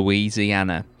Rouge,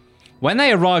 Louisiana. When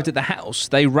they arrived at the house,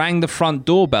 they rang the front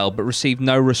doorbell but received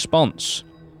no response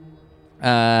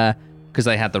because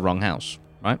they had the wrong house,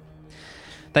 right?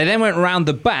 They then went round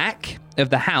the back of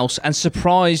the house and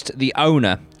surprised the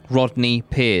owner, Rodney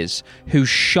Pears, who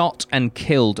shot and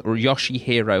killed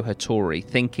Yoshihiro Hattori,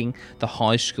 thinking the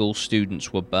high school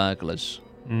students were burglars.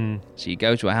 So you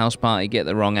go to a house party, get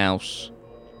the wrong house.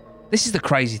 This is the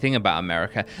crazy thing about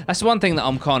America. That's the one thing that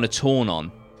I'm kind of torn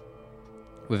on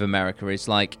with America is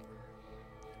like,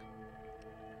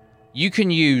 you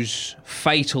can use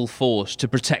fatal force to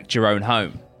protect your own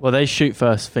home. Well, they shoot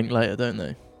first, think later, don't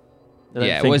they?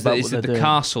 Yeah, is it the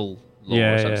castle law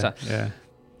or something? Yeah.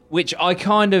 Which I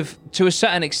kind of, to a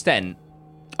certain extent,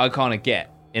 I kind of get,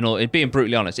 being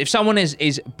brutally honest. If someone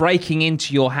is breaking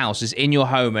into your house, is in your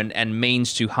home and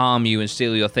means to harm you and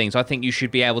steal your things, I think you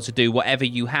should be able to do whatever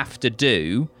you have to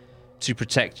do to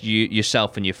protect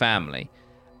yourself and your family.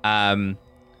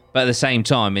 But at the same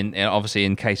time, obviously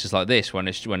in cases like this, when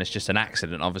it's just an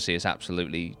accident, obviously it's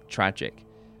absolutely tragic.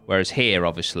 Whereas here,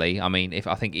 obviously, I mean,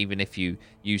 even if you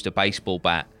used a baseball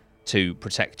bat to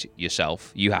protect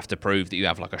yourself, you have to prove that you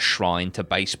have like a shrine to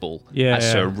baseball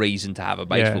as a reason to have a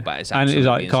baseball bat. It's absolutely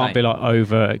and it can't be like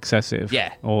over excessive.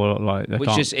 Yeah, or like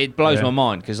it blows my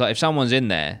mind because like if someone's in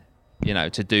there, you know,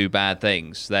 to do bad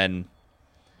things, then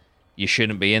you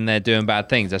shouldn't be in there doing bad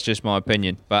things. That's just my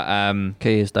opinion. But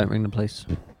key is don't ring the police.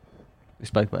 We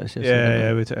spoke about this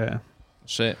yesterday. Yeah.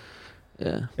 That's it.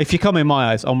 Yeah. If you come in my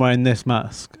house, I'm wearing this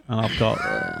mask and I've got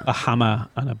a hammer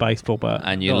and a baseball bat.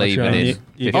 And you're leaving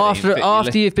in.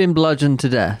 After you've been bludgeoned to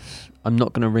death, I'm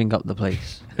not going to ring up the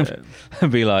police.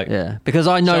 Be like, yeah, because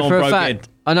I know for a fact,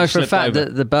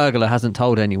 that the burglar hasn't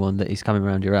told anyone that he's coming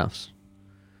around your house.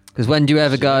 Because when do you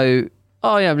ever go,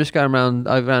 oh yeah, I'm just going around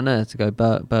there to go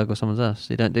burgle someone's house?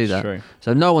 You don't do that. True.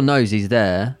 So no one knows he's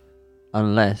there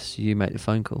unless you make the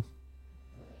phone call.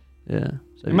 Yeah.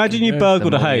 So imagine you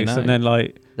burgled a house and then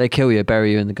like they kill you,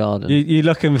 bury you in the garden. You're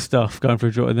looking for stuff, going through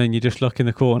a drawer, and then you just look in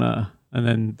the corner, and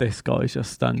then this guy's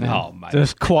just standing,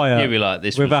 just quiet, you'd be like,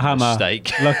 this with was a hammer,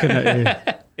 mistake. looking at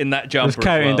you in that jumper, just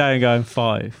counting as well. down, going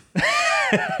 5,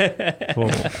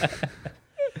 4,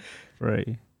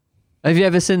 3. Have you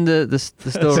ever seen the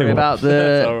story about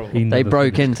they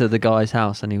broke into the guy's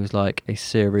house and he was like a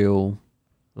serial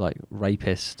like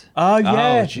rapist? Oh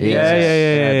yeah,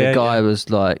 yeah. The guy was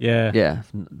like,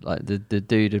 like the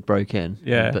dude had broke in,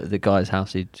 yeah, but the guy's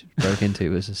house he broke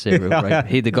into was a serial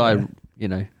rape. The guy, you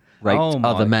know, raped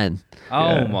other men.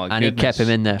 Oh my goodness! And he kept him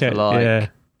in there for like,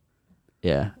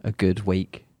 a good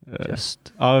week.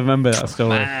 Just I remember that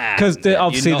story because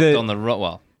obviously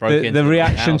the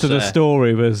reaction to the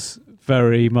story was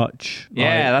very much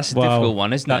that's a difficult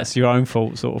one, isn't it? That's your own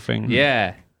fault, sort of thing.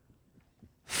 Yeah.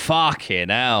 Fucking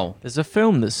hell. There's a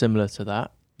film that's similar to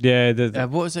that. Yeah.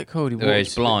 What is it called?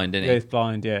 He's blind, isn't he? Yeah, he's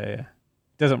blind, yeah.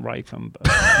 Doesn't rape him. But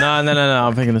No.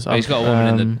 I'm thinking this. He's got a woman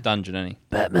in the dungeon, isn't he?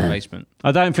 Batman. Basement.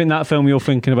 I don't think that film you're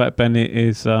thinking about, Ben,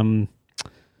 is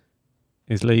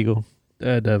legal.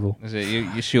 Daredevil. Is it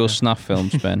it's your snuff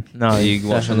films, Ben? No, you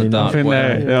watch on the I dark think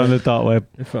web. they're on the dark web.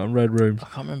 In front of Red Room. I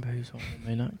can't remember who's one of the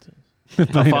main actors.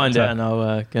 I'll find it and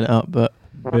I'll get it up. But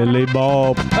Billy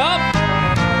Bob.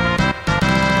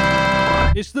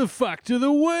 It's the fact of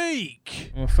the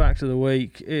week. The fact of the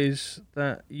week is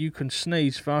that you can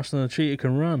sneeze faster than a cheetah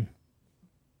can run.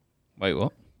 Wait,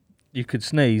 what? You could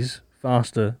sneeze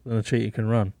faster than a cheetah can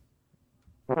run.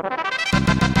 Okay,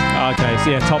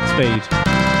 so top speed.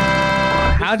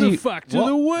 How do you? Fact of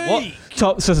the week.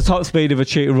 So the top speed of a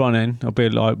cheetah running will be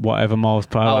like whatever miles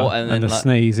per hour, Oh, and then the like-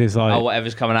 sneeze is like. Oh,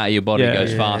 whatever's coming out of your body Yeah,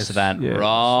 goes yeah, faster than. yeah.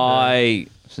 Right.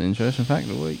 It's an interesting fact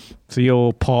of the week. So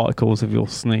your particles of your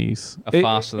sneeze Are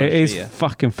faster than it is cheetah.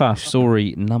 fucking fast.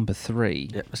 Story number 3.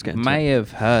 Yeah, let's get into May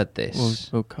have heard this.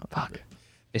 We'll cut. Fuck.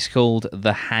 It's called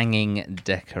the hanging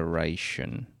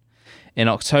decoration. In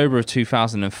October of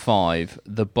 2005,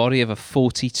 the body of a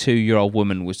 42-year-old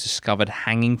woman was discovered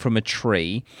hanging from a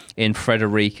tree in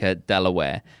Frederica,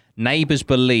 Delaware. Neighbors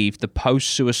believed the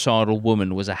post-suicidal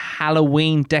woman was a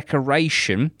Halloween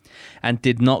decoration and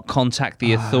did not contact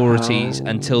the authorities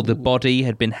until the body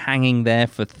had been hanging there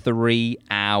for 3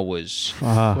 hours.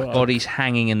 Body's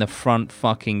hanging in the front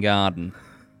fucking garden.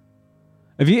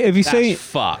 Have you That's seen?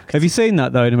 fucked. Have you seen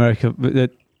that though in America?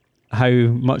 How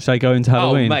much they go into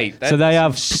Halloween? mate, so they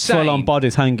have insane. full-on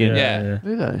bodies hanging. Yeah.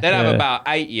 Really? They'd have Yeah. about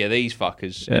 80 of these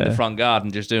fuckers in the Yeah. front garden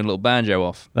just doing a little banjo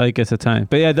off. They get a town.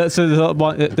 But yeah, so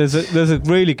there's a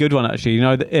really good one actually. You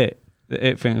know the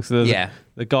it thing. So there's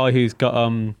the guy who's got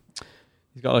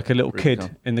like a little Really kid cool.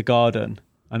 in the garden,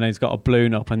 and he's got a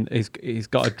balloon up, and he's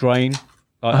got a drain. Like,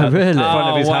 Oh, at the really? front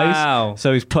of his wow. house.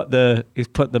 So he's put the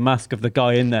mask of the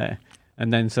guy in there,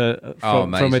 and then from a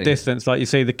amazing. distance, like you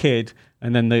see the kid,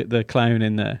 and then the clown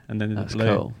in there, and then That's the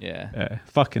balloon. cool. Yeah.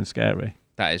 Fucking scary.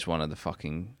 That is one of the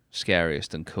fucking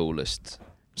scariest and coolest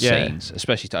Yeah. scenes,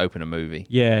 especially to open a movie.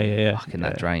 Yeah. Fucking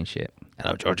that drain shit.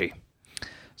 Hello, Georgie.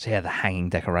 So yeah, the hanging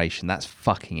decoration. That's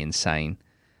fucking insane.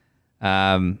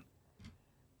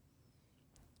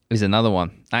 Here's another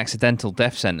one. Accidental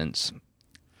death sentence.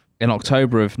 In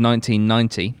October of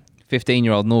 1990,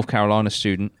 15-year-old North Carolina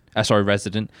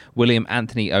resident William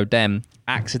Anthony Odem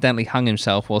accidentally hung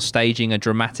himself while staging a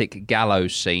dramatic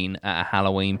gallows scene at a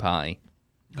Halloween party.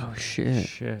 Oh,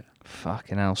 shit.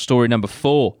 Fucking hell. Story number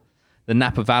 4. The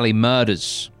Napa Valley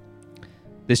murders.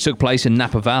 This took place in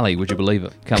Napa Valley, would you believe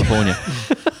it? California.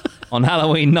 On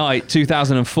Halloween night,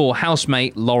 2004,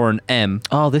 housemate Lauren M.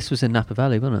 Oh, this was in Napa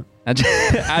Valley, wasn't it?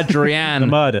 Adrienne The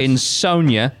murders.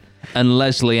 Insonia and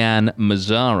Leslie Ann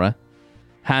Mazzara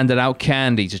handed out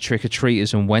candy to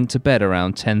trick-or-treaters and went to bed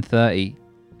around 10:30.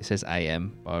 It says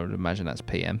AM, but I would imagine that's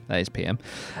PM. That is PM.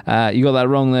 You got that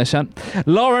wrong there, son.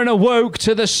 Lauren awoke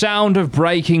to the sound of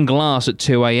breaking glass at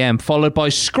 2 a.m., followed by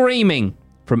screaming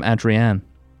from Adrienne.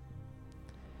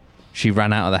 She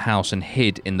ran out of the house and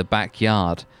hid in the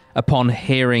backyard. Upon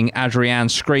hearing Adrienne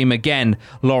scream again,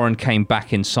 Lauren came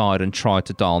back inside and tried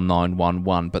to dial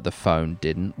 911, but the phone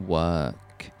didn't work.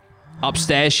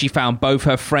 Upstairs, she found both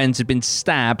her friends had been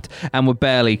stabbed and were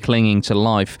barely clinging to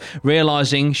life.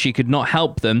 Realizing she could not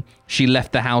help them, she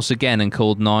left the house again and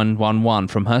called 911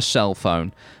 from her cell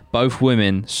phone. Both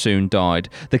women soon died.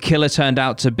 The killer turned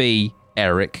out to be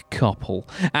Eric Koppel,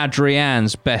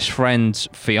 Adrienne's best friend's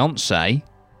fiancé,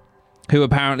 who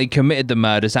apparently committed the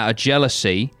murders out of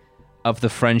jealousy of the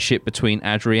friendship between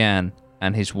Adrienne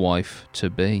and his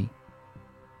wife-to-be.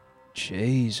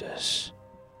 Jesus.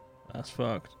 That's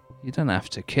fucked. You don't have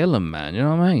to kill him, man. You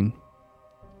know what I mean?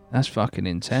 That's fucking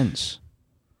intense.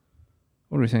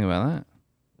 What do you think about that?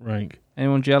 Rank.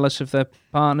 Anyone jealous of their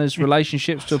partner's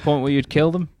relationships to a point where you'd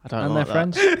kill them I don't and like their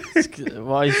that. friends?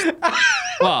 Why?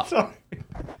 What?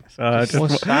 So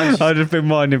I just been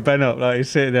winding Ben up, like he's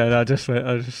sitting there, and I just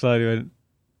slowly went.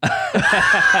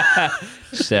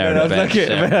 Staring I at was Ben, looking,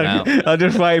 staring out. I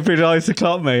just waited for his eyes to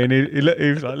clock me, and he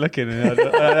was like looking, and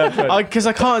Because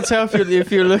I can't tell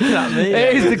if you're looking at me.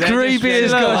 It is the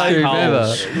creepiest costume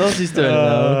ever. Lozzie's doing it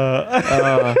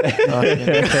now.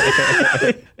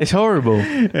 It's horrible.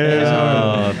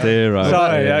 Oh, dear. Oh,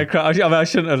 Sorry, dear. I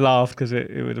shouldn't have laughed because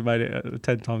it would have made it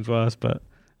 10 times worse, but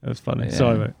it was funny. Yeah.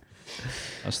 Sorry, mate.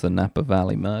 That's the Napa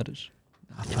Valley murders.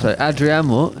 So, Adrienne,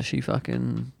 what? She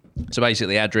fucking... So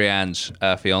basically, Adrienne's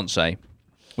fiance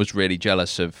was really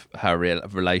jealous of her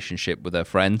relationship with her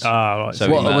friends. Right. So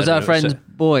What, he was our murdered- friends so-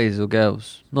 boys or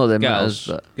girls? Not that matters,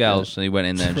 girls, but... girls, and he went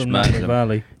in there and just From murdered Napa them.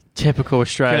 Valley. Typical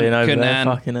Australian over Couldn't there. hand-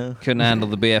 Fucking hell. Couldn't handle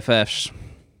the BFFs.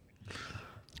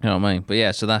 You know what I mean? But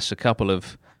yeah, so that's a couple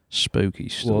of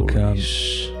spooky What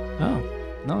stories. Oh,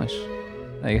 nice.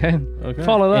 There you go. Okay.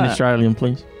 Follow In that. Australian,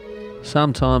 please.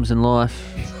 Sometimes in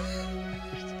life,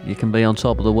 you can be on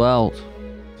top of the world.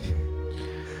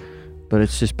 But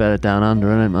it's just better down under,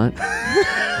 isn't it, mate?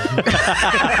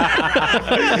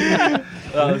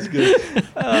 That was good.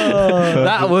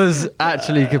 That was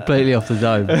actually completely off the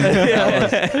dome.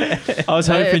 I was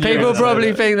hoping you People were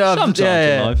probably think that... Sometimes yeah,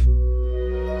 in yeah. life.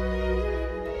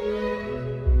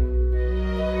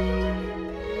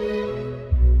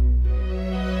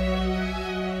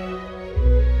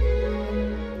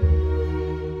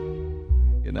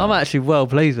 I'm actually well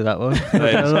pleased with that one.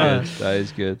 That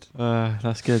is good.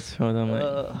 That's good. Well done,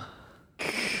 mate.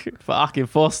 Fucking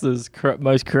Foster's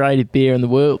most creative beer in the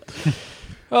world.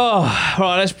 Oh,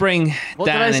 right. Let's bring What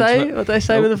Dan did they say? into it. What did they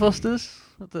say with the Fosters?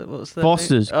 What's the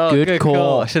Foster's, good call.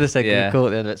 call. I should have said Yeah. good call at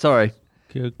the end of it. Sorry.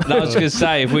 Good. No, I was going to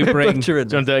say if we bring. Butchering. Do you want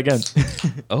to do it again?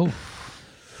 Oh.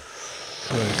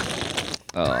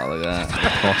 Oh, look at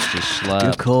that. Foster's slurp.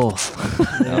 Good call.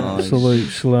 Nice. Absolute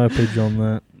slurpage on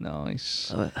that.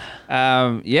 Nice.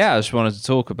 Yeah, I just wanted to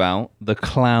talk about the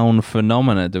clown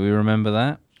phenomena. Do we remember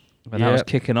that? When that was Yep.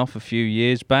 kicking off a few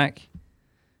years back.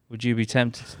 Would you be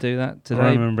tempted to do that today?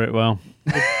 I remember it well.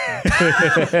 Would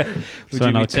So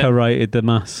you I be curated the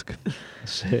mask.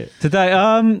 That's it. Today,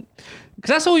 Because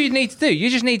that's all you need to do. You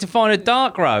just need to find a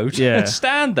dark road Yeah. and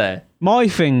stand there. my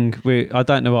thing, I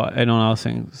don't know what anyone else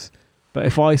thinks, but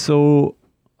if I saw,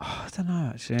 I don't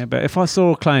know actually, but if I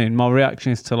saw a clown, my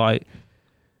reaction is to like,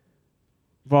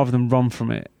 rather than run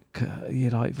from it, you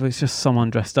like, if it's just someone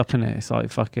dressed up in it, it's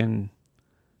like fucking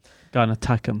go and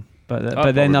attack them. But then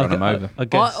probably run 'em over. I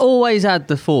guess. I always had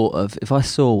the thought of if I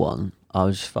saw one, I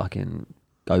would just fucking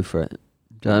go for it.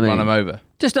 Do you know what I Run mean? them over.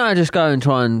 Just go and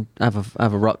try and have a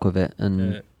ruck with it,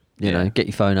 and you know, Yeah. get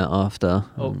your phone out after.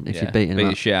 Oh, and if yeah. you're beating Beat him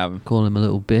the up, shit out of him. call him a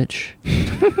little bitch.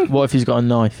 What if he's got a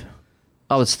knife?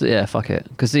 I would, yeah, fuck it,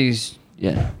 because he's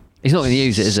not going to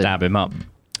use it, is it? Stab him up.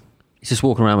 He's just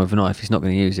walking around with a knife. He's not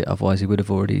going to use it. Otherwise, he would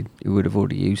have already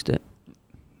used it.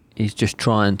 He's just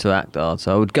trying to act hard.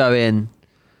 So I would go in,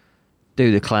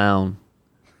 do the clown,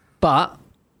 but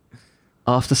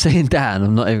after seeing Dan,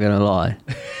 I'm not even going to lie.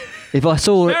 If I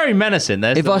saw, Very menacing.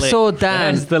 There's if the I lip. saw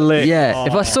Dan, There's the lip. yeah,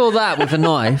 if I saw that with a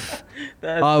knife,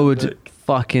 I would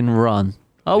fucking run.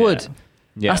 I would.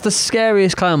 Yeah. That's the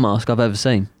scariest clown mask I've ever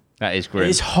seen. That is grim.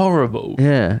 It's horrible.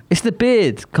 Yeah, it's the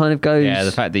beard kind of goes. Yeah,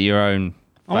 the fact that your own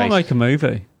I want to face. make a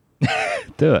movie.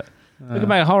 Do it. We can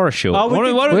make a horror short. Oh, we Why don't-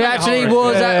 could- why don't We make a actually horror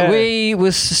was short? Yeah. we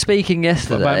was speaking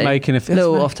yesterday about making a film?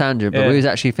 little off tangent, but Yeah. we was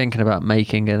actually thinking about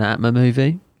making an APMA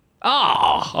movie.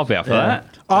 Oh, I'll be up for Yeah. that.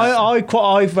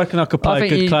 I reckon I could play a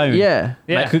good clown. Yeah.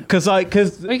 Yeah. Because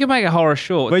We can make a horror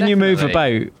short. when you move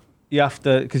definitely. about, you have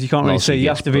to, because you can't really Lots see, of you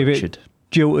gets have to be a bit butchered.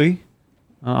 guilty.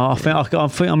 I think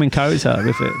I'm in character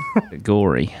with it.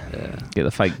 Gory. Get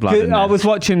the fake blood in I there. was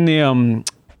watching the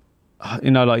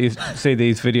like you see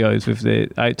these videos with the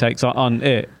outtakes on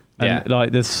it, and Yeah.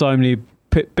 like there's so many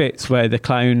bits where the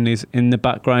clown is in the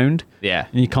background Yeah.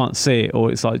 and you can't see it,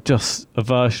 or it's like just a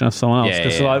version of someone else. Yeah,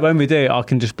 Because yeah, like when we do it, I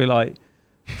can just be like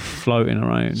floating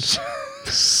around.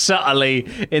 Subtly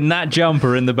in that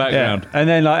jumper in the background. And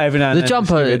then like every now and The then just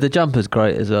jumper, give it- the jumper's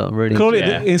great as well. Really. call it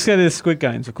Yeah. instead of the Squid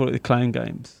Games, we call it the Clown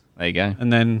Games. There you go.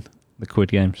 And then The Quid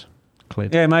Games.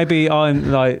 Quid. yeah, maybe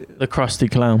I'm like The crusty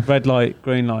clown. red light,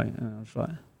 green light. And I was like,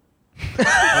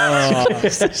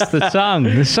 It's the tongue.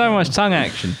 There's so much tongue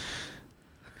action.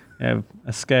 yeah,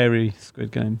 a scary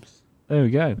Squid Games. There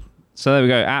we go. So there we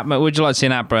go. APMA, would you like to see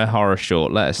an APMA horror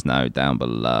short? Let us know down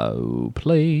below,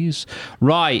 please.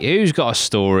 Right, who's got a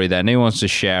story then? Who wants to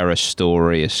share a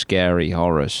story, a scary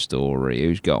horror story?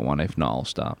 Who's got one? If not, I'll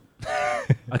start.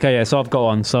 Okay, yeah, so I've got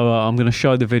one. So I'm going to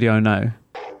show the video now.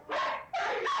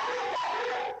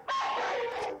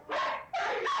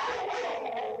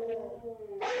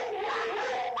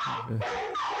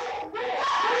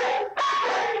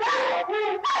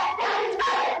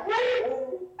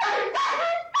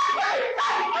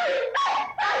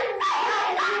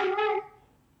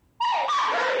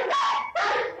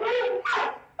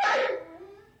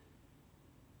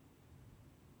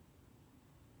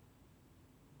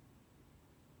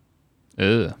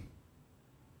 Ugh.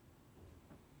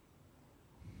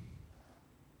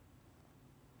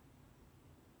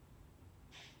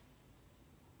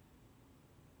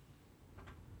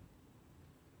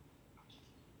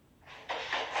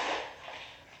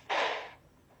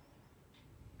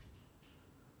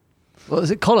 What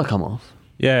does it collar come off?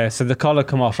 Yeah, so the collar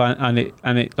come off and it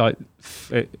like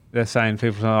they're saying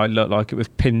people like look like it was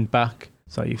pinned back.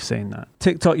 So you've seen that.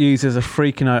 TikTok users are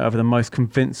freaking out over the most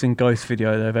convincing ghost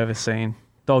video they've ever seen.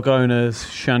 Dog owners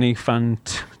Shani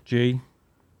Fant G,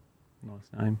 nice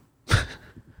name,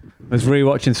 was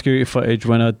rewatching security footage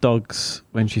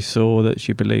when she saw that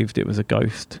she believed it was a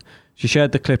ghost. She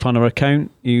shared the clip on her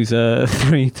account, user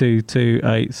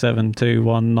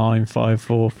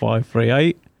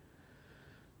 3228721954538,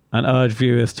 and urged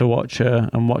viewers to watch her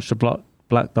and watch the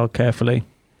black dog carefully.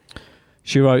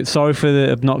 She wrote, "Sorry for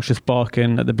the obnoxious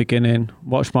barking at the beginning.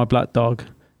 Watch my black dog.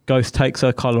 Ghost takes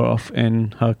her collar off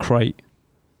in her crate."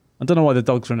 I don't know why the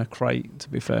dogs are in a crate, to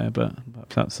be fair, but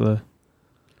perhaps that's the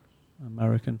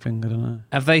American thing. I don't know.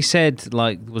 Have they said,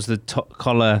 like, was the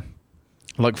collar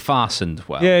Like fastened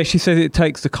well. Yeah, she says it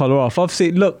takes the collar off. Obviously,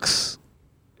 it looks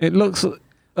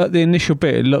at the initial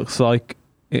bit. It looks like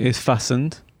it is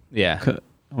fastened. Yeah.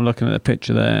 I'm looking at the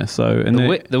picture there. So, and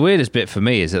the weirdest bit for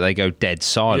me is that they go dead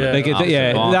silent. they get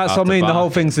that's what I mean. The whole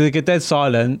thing, so they get dead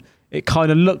silent. It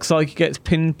kind of looks like it gets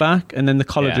pinned back, and then the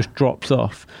collar just drops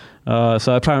off.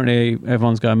 So apparently,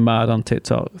 everyone's going mad on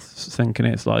TikTok, thinking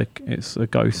it's like it's a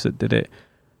ghost that did it.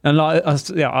 And like,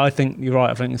 I think you're right.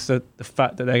 I think it's the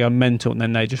fact that they go mental and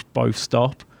then they just both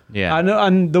stop. Yeah.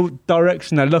 And the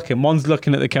direction they're looking, one's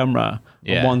looking at the camera,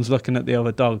 and one's looking at the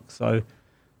other dog. So.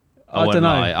 I don't know.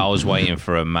 I was waiting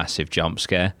for a massive jump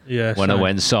scare when I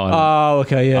went silent. Oh,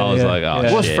 okay, yeah. I was like, oh,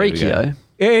 It was shit, freaky though.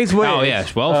 It is weird. Oh, yeah,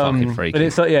 it's fucking freaky. But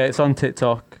it's on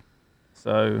TikTok.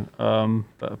 So,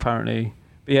 but apparently,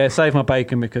 it saved my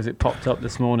bacon because it popped up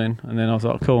this morning, and then I was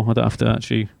like, cool, I don't have to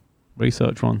actually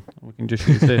research one. We can just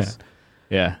use this.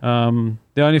 Yeah.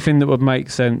 The only thing that would make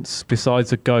sense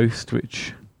besides a ghost,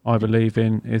 which I believe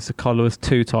in, is the collar was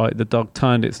too tight. The dog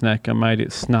turned its neck and made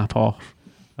it snap off.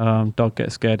 Dog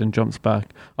gets scared and jumps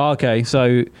back. Okay,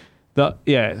 so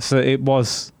so it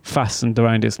was fastened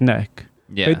around its neck.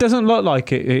 Yeah. But it doesn't look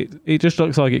like it. It just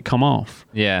looks like it come off.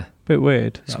 Yeah. Bit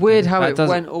weird. It's weird how That it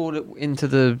went all into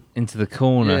the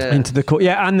corner. Yeah. Into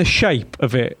the and the shape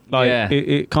of it, like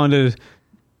it kind of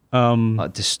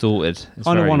Like distorted.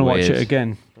 I don't want to watch it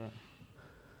again.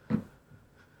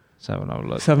 Let's have another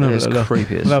look. Let's have another look.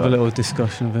 creepy as We'll have a fuck. little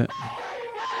discussion of it.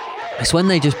 It's when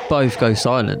they just both go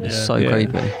silent. It's so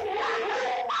creepy.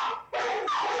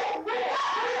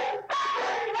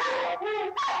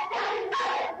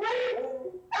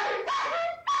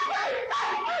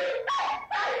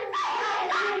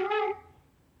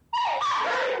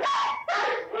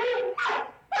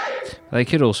 They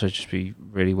could also just be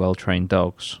really well trained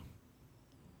dogs.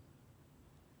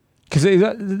 Because it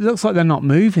looks like they're not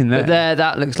moving there. But there,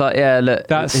 that looks like look,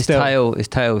 That's his still-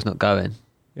 tail's not going.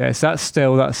 Yes, that's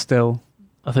still.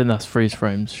 I think that's freeze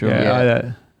frames, sure.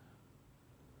 Yeah.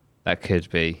 That could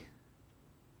be.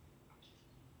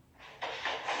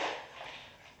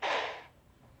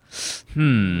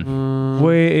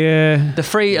 The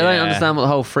freeze. I don't understand what the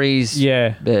whole freeze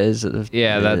bit is.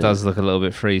 That does look a little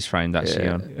bit freeze framed actually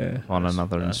on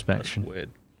another That's inspection. weird.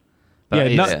 But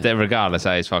regardless,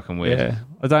 that is fucking weird.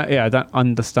 Yeah, I don't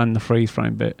understand the freeze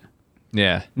frame bit.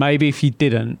 Yeah. Maybe if you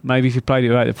played it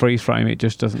without the freeze frame, it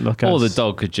just doesn't look. Or the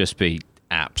dog could just be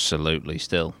absolutely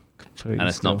still, and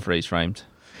it's still. not freeze framed.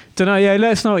 Don't know. Yeah,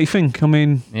 let us know what you think. I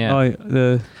mean,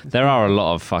 there are a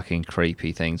lot of fucking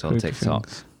creepy things on creepy TikTok.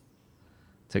 things.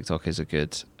 TikTok is a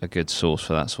good source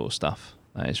for that sort of stuff.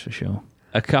 That is for sure.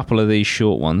 A couple of these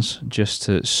short ones just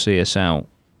to see us out.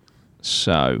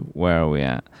 So where are we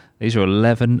at? These are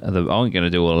 11 of the. I ain't going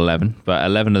to do all 11, but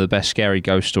 11 of the best scary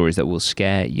ghost stories that will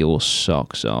scare your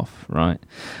socks off, right?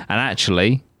 And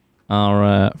actually,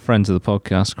 our friends of the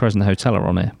podcast, Crescent Hotel, are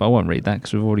on here, but I won't read that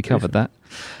because we've already covered that.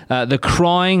 The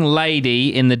crying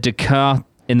lady in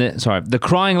the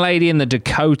crying lady in the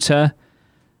Dakota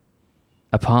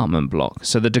apartment block.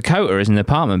 So the Dakota is an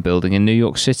apartment building in New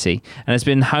York City and has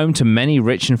been home to many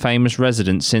rich and famous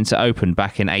residents since it opened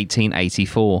back in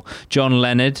 1884. John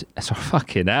Lennon and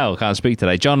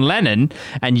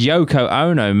Yoko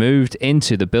Ono moved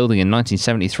into the building in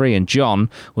 1973, and John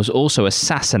was also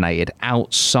assassinated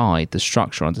outside the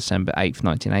structure on December 8th,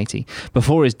 1980.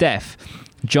 Before his death,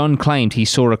 John claimed he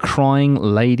saw a crying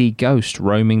lady ghost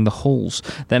roaming the halls.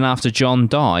 Then after John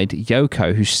died,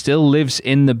 Yoko, who still lives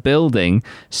in the building,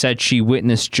 said she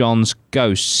witnessed John's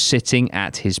ghost sitting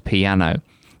at his piano.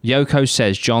 Yoko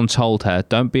says John told her,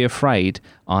 "Don't be afraid,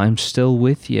 I'm still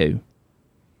with you."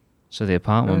 So the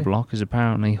apartment block is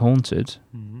apparently haunted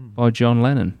by John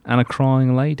Lennon and a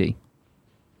crying lady.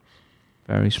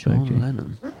 Very spooky. John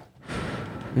Lennon.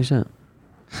 Who's that?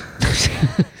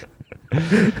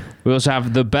 We also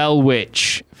have The Bell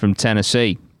Witch from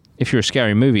Tennessee. If you're a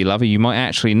scary movie lover, you might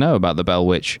actually know about The Bell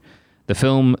Witch. The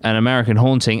film An American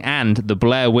Haunting and The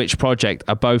Blair Witch Project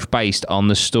are both based on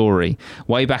the story.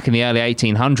 Way back in the early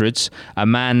 1800s, a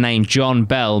man named John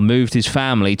Bell moved his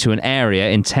family to an area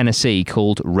in Tennessee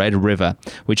called Red River,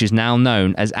 which is now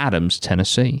known as Adams,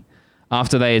 Tennessee.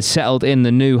 After they had settled in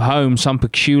the new home, some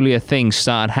peculiar things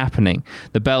started happening.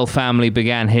 The Bell family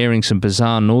began hearing some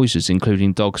bizarre noises,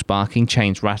 including dogs barking,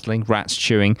 chains rattling, rats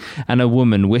chewing, and a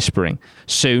woman whispering.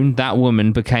 Soon, that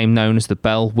woman became known as the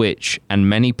Bell Witch, and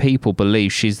many people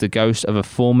believe she's the ghost of a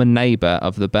former neighbour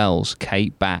of the Bells,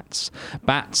 Kate Batts.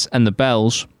 Batts and the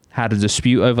Bells had a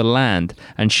dispute over land,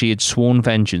 and she had sworn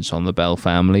vengeance on the Bell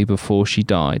family before she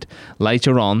died.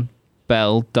 Later on,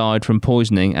 Bell died from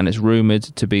poisoning, and it's rumoured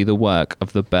to be the work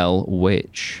of the Bell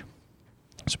Witch.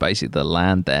 So basically the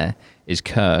land there is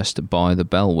cursed by the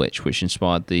Bell Witch, which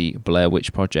inspired the Blair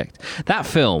Witch Project. That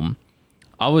film,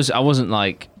 I wasn't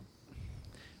like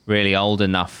really old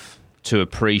enough to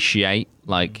appreciate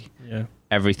like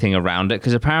everything around it,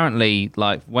 because apparently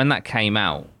like when that came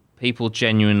out, people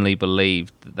genuinely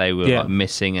believed that they were like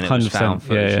missing and it was found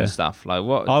footage and stuff. Like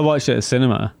what? I watched it at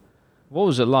cinema. What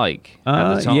was it like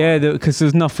at the time? Yeah, because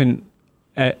there's nothing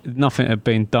had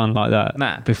been done like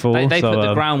that before. They put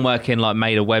the groundwork in, like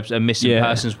made a missing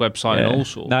persons website and all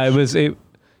sorts. No,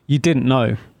 you didn't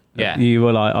know. Yeah, you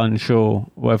were like unsure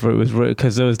whether it was real,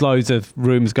 because there was loads of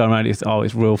rumours going around. It's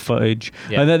real footage.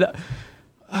 Yeah. And then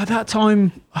at that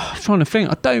time, I'm trying to think.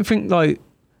 I don't think like,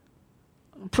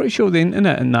 I'm pretty sure the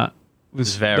internet and that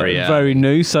was very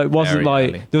new, so it wasn't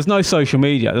like early. There was no social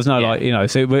media. There's no like, you know,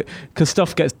 so because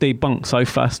stuff gets debunked so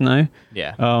fast now.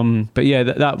 Yeah. But yeah,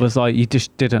 that was like, you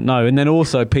just didn't know. And then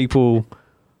also people,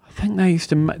 I think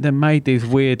they made these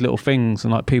weird little things,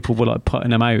 and like people were like putting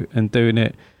them out and doing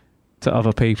it to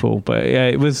other people. But yeah,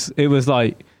 it was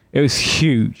like, it was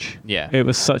huge. Yeah. It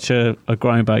was such a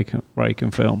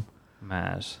groundbreaking film.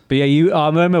 Maz. But yeah, I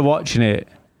remember watching it.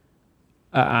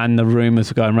 And the rumours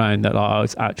were going around that like,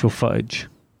 it's actual footage,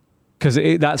 because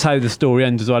that's how the story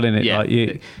ends as well, isn't it? Yeah. Like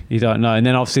you don't know. And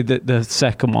then obviously the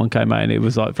second one came out and it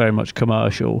was like very much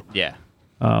commercial. Yeah.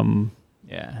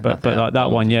 Yeah. But like that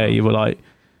one, you were like,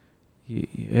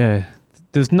 yeah,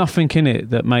 there's nothing in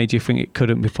it that made you think it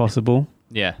couldn't be possible.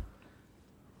 Yeah.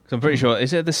 So I'm pretty sure,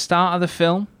 is it at the start of the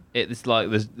film? It's like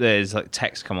there's like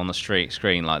text come on the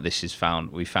screen like, this is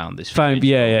we found this footage.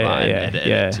 Edited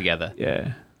it together.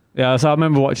 Yeah. Yeah, so I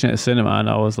remember watching it at cinema and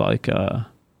I was like, man,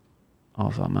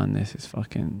 this is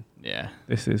fucking... Yeah.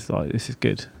 This is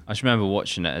good. I just remember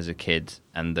watching it as a kid,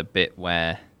 and the bit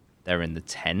where they're in the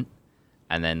tent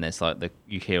and then there's like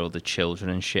you hear all the children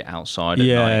and shit outside at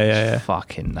night. Yeah.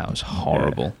 Fucking, that was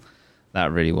horrible. Yeah.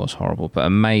 That really was horrible, but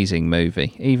amazing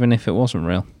movie, even if it wasn't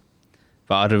real.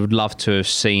 But I'd have loved to have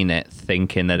seen it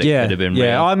thinking that it could have been real.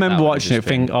 Yeah, I remember watching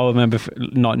it, I remember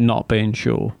not being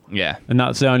sure. Yeah. And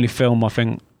that's the only film I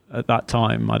think at that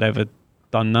time I'd ever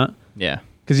done that. Yeah.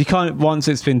 Because you can't, once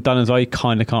it's been done as well, you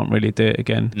kind of can't really do it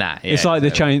again. Nah, yeah. It's like the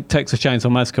Texas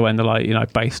Chainsaw Massacre, when they're like, you know,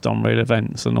 based on real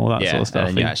events and all that sort of stuff.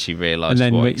 And then you actually realise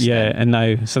and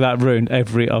now, so that ruined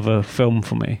every other film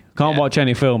for me. Can't watch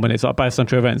any film and it's like based on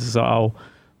true events. It's like,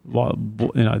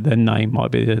 you know, their name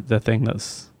might be the thing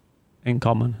that's in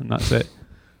common, and that's it.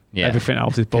 Yeah. Everything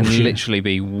else is bullshit. It can literally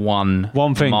be one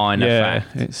thing, minor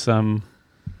fact. It's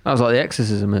that was like The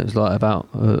Exorcism. It was like about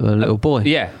a little boy.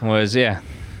 Yeah, whereas and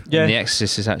The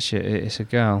Exorcist is actually, it's a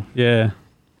girl. Yeah,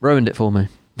 ruined it for me.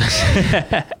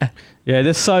 Yeah,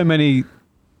 there's so many.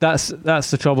 That's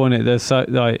the trouble in it. There's so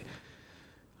like,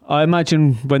 I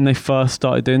imagine when they first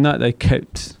started doing that, they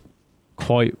kept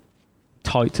quite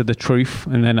tight to the truth,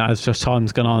 and then as just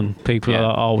time's gone on, people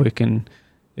are like, we can.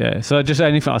 Yeah, so just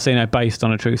anything I see now based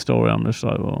on a true story, I'm just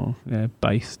like, well, yeah,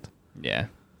 based. Yeah.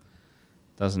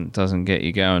 Doesn't get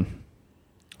you going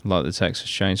like the Texas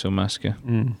Chainsaw Massacre,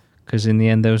 because in the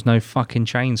end there was no fucking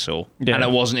chainsaw, and it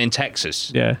wasn't in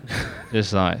Texas. Yeah,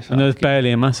 just like, and there was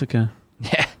barely a massacre.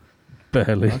 Yeah,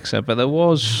 barely. Like so, but there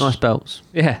was nice belts.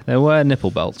 Yeah, there were nipple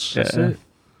belts. Yeah. So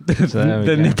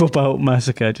the nipple belt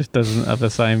massacre just doesn't have the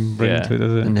same ring to it,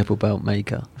 does it? The nipple belt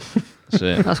maker. That's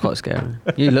it. That's quite scary.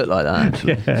 You look like that,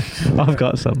 actually. Yeah, I've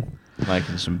got some.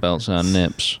 Making some belts out of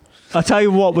nips. I'll tell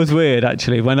you what was weird,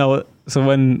 actually. When I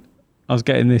was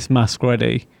getting this mask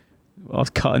ready, I was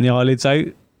cutting the eyelids out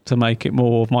to make it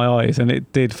more of my eyes, and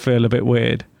it did feel a bit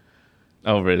weird.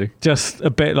 Oh, really? Just a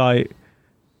bit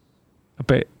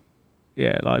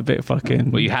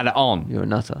fucking... Well, you had it on? You're a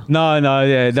nutter.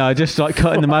 No, just like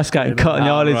cutting the mask out and cutting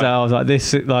the eyelids out. I was like,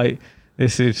 this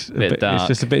is a bit dark. It's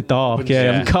just a bit dark.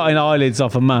 Yeah, I'm cutting eyelids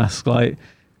off a mask, like,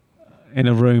 in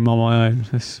a room on my own.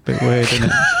 It's a bit weird, isn't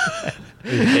it?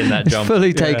 In that it's jumper.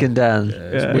 fully taken down.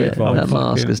 Yeah, weird. That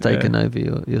mask has taken over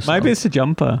your soul. Maybe it's a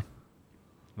jumper.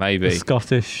 Maybe. It's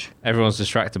Scottish. Everyone's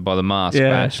distracted by the mask, but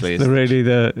actually it's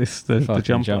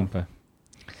the jumper.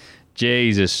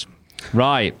 Jesus.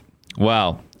 Right.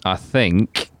 Well, I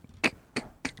think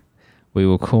we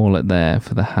will call it there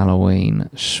for the Halloween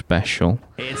special.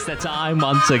 It's the time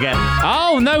once again.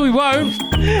 Oh, no, we won't.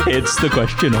 It's the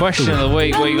question of the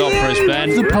week. What you got for us, Ben?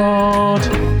 The pod.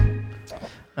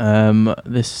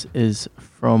 This is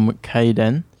from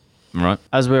Kaden. Right.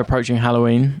 As we're approaching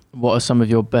Halloween, what are some of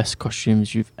your best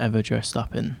costumes you've ever dressed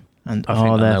up in? And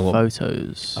are there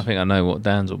photos? I think I know what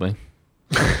Dan's will be.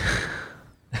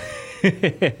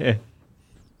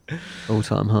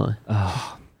 All-time high.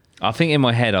 Oh, I think in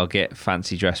my head I'll get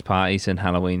fancy dress parties and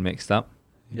Halloween mixed up.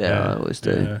 Yeah, I always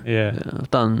do. Yeah.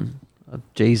 I've done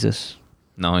Jesus.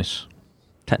 Nice.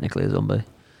 technically a zombie.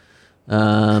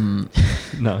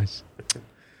 Nice.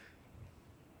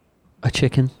 A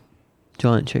chicken,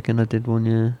 giant chicken. I did one,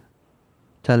 yeah.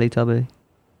 Teletubby.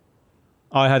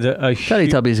 I had a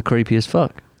Teletubbies are creepy as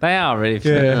fuck. They are really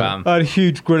funny, man. I had a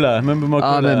huge griller. Remember my griller?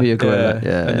 I remember your griller,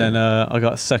 yeah. And then I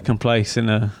got second place in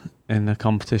a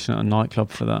competition at a nightclub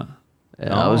for that.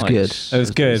 Yeah, that was good. It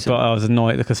was good, but I was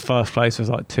annoyed because first place was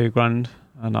like $2,000,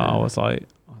 and I was like,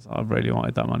 I really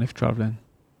wanted that money for travelling.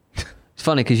 It's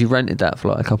funny because you rented that for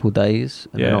like a couple of days,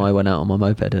 and then I went out on my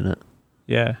moped in it.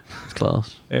 Yeah, it's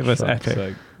class. It was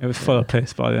epic. It was full of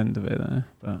piss by the end of it, though.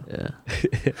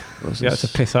 But you had to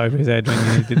piss over his head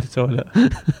when you did the toilet.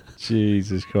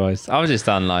 Jesus Christ! I've just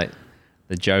done like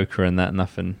the Joker and that.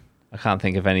 Nothing. I can't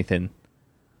think of anything.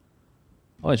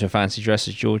 I went to a fancy dress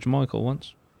as George Michael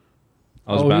once.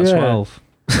 I was about 12.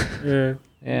 Yeah.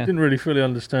 Didn't really fully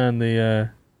understand the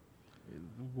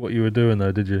what you were doing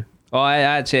though, did you? Well,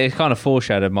 it kind of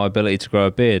foreshadowed my ability to grow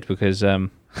a beard because I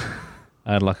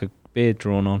had like a beard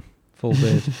drawn on, full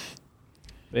beard.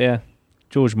 But yeah,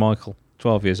 George Michael,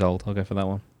 12 years old. I'll go for that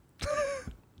one.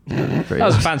 That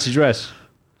was a fancy dress.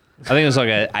 I think it was like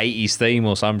an 80s theme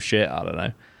or some shit. I don't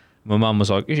know. My mum was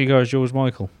like, "You should go as George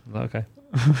Michael." I was like, okay.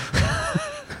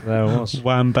 There it was.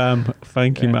 Wham bam.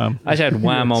 Thank you, ma'am. I actually had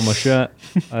wham on my shirt.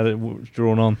 I had it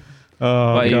drawn on.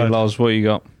 Oh, what about you, Loz? What you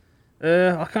got?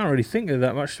 I can't really think of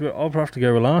that much. But I'll have to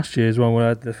go with last year's one where I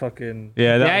had the fucking...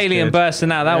 Yeah, the alien good.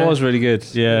 bursting out. That was really good.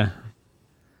 Yeah.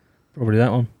 Probably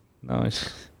that one.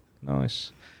 Nice.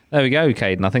 There we go,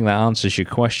 Caden. I think that answers your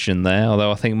question there.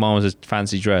 Although I think mine was a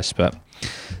fancy dress, but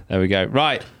there we go.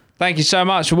 Right. Thank you so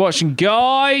much for watching,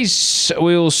 guys.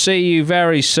 We will see you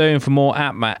very soon for more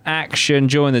APMA action.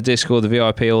 Join the Discord, the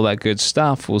VIP, all that good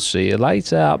stuff. We'll see you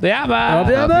later. Up the APMA. Up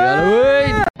the APMA.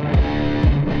 Halloween.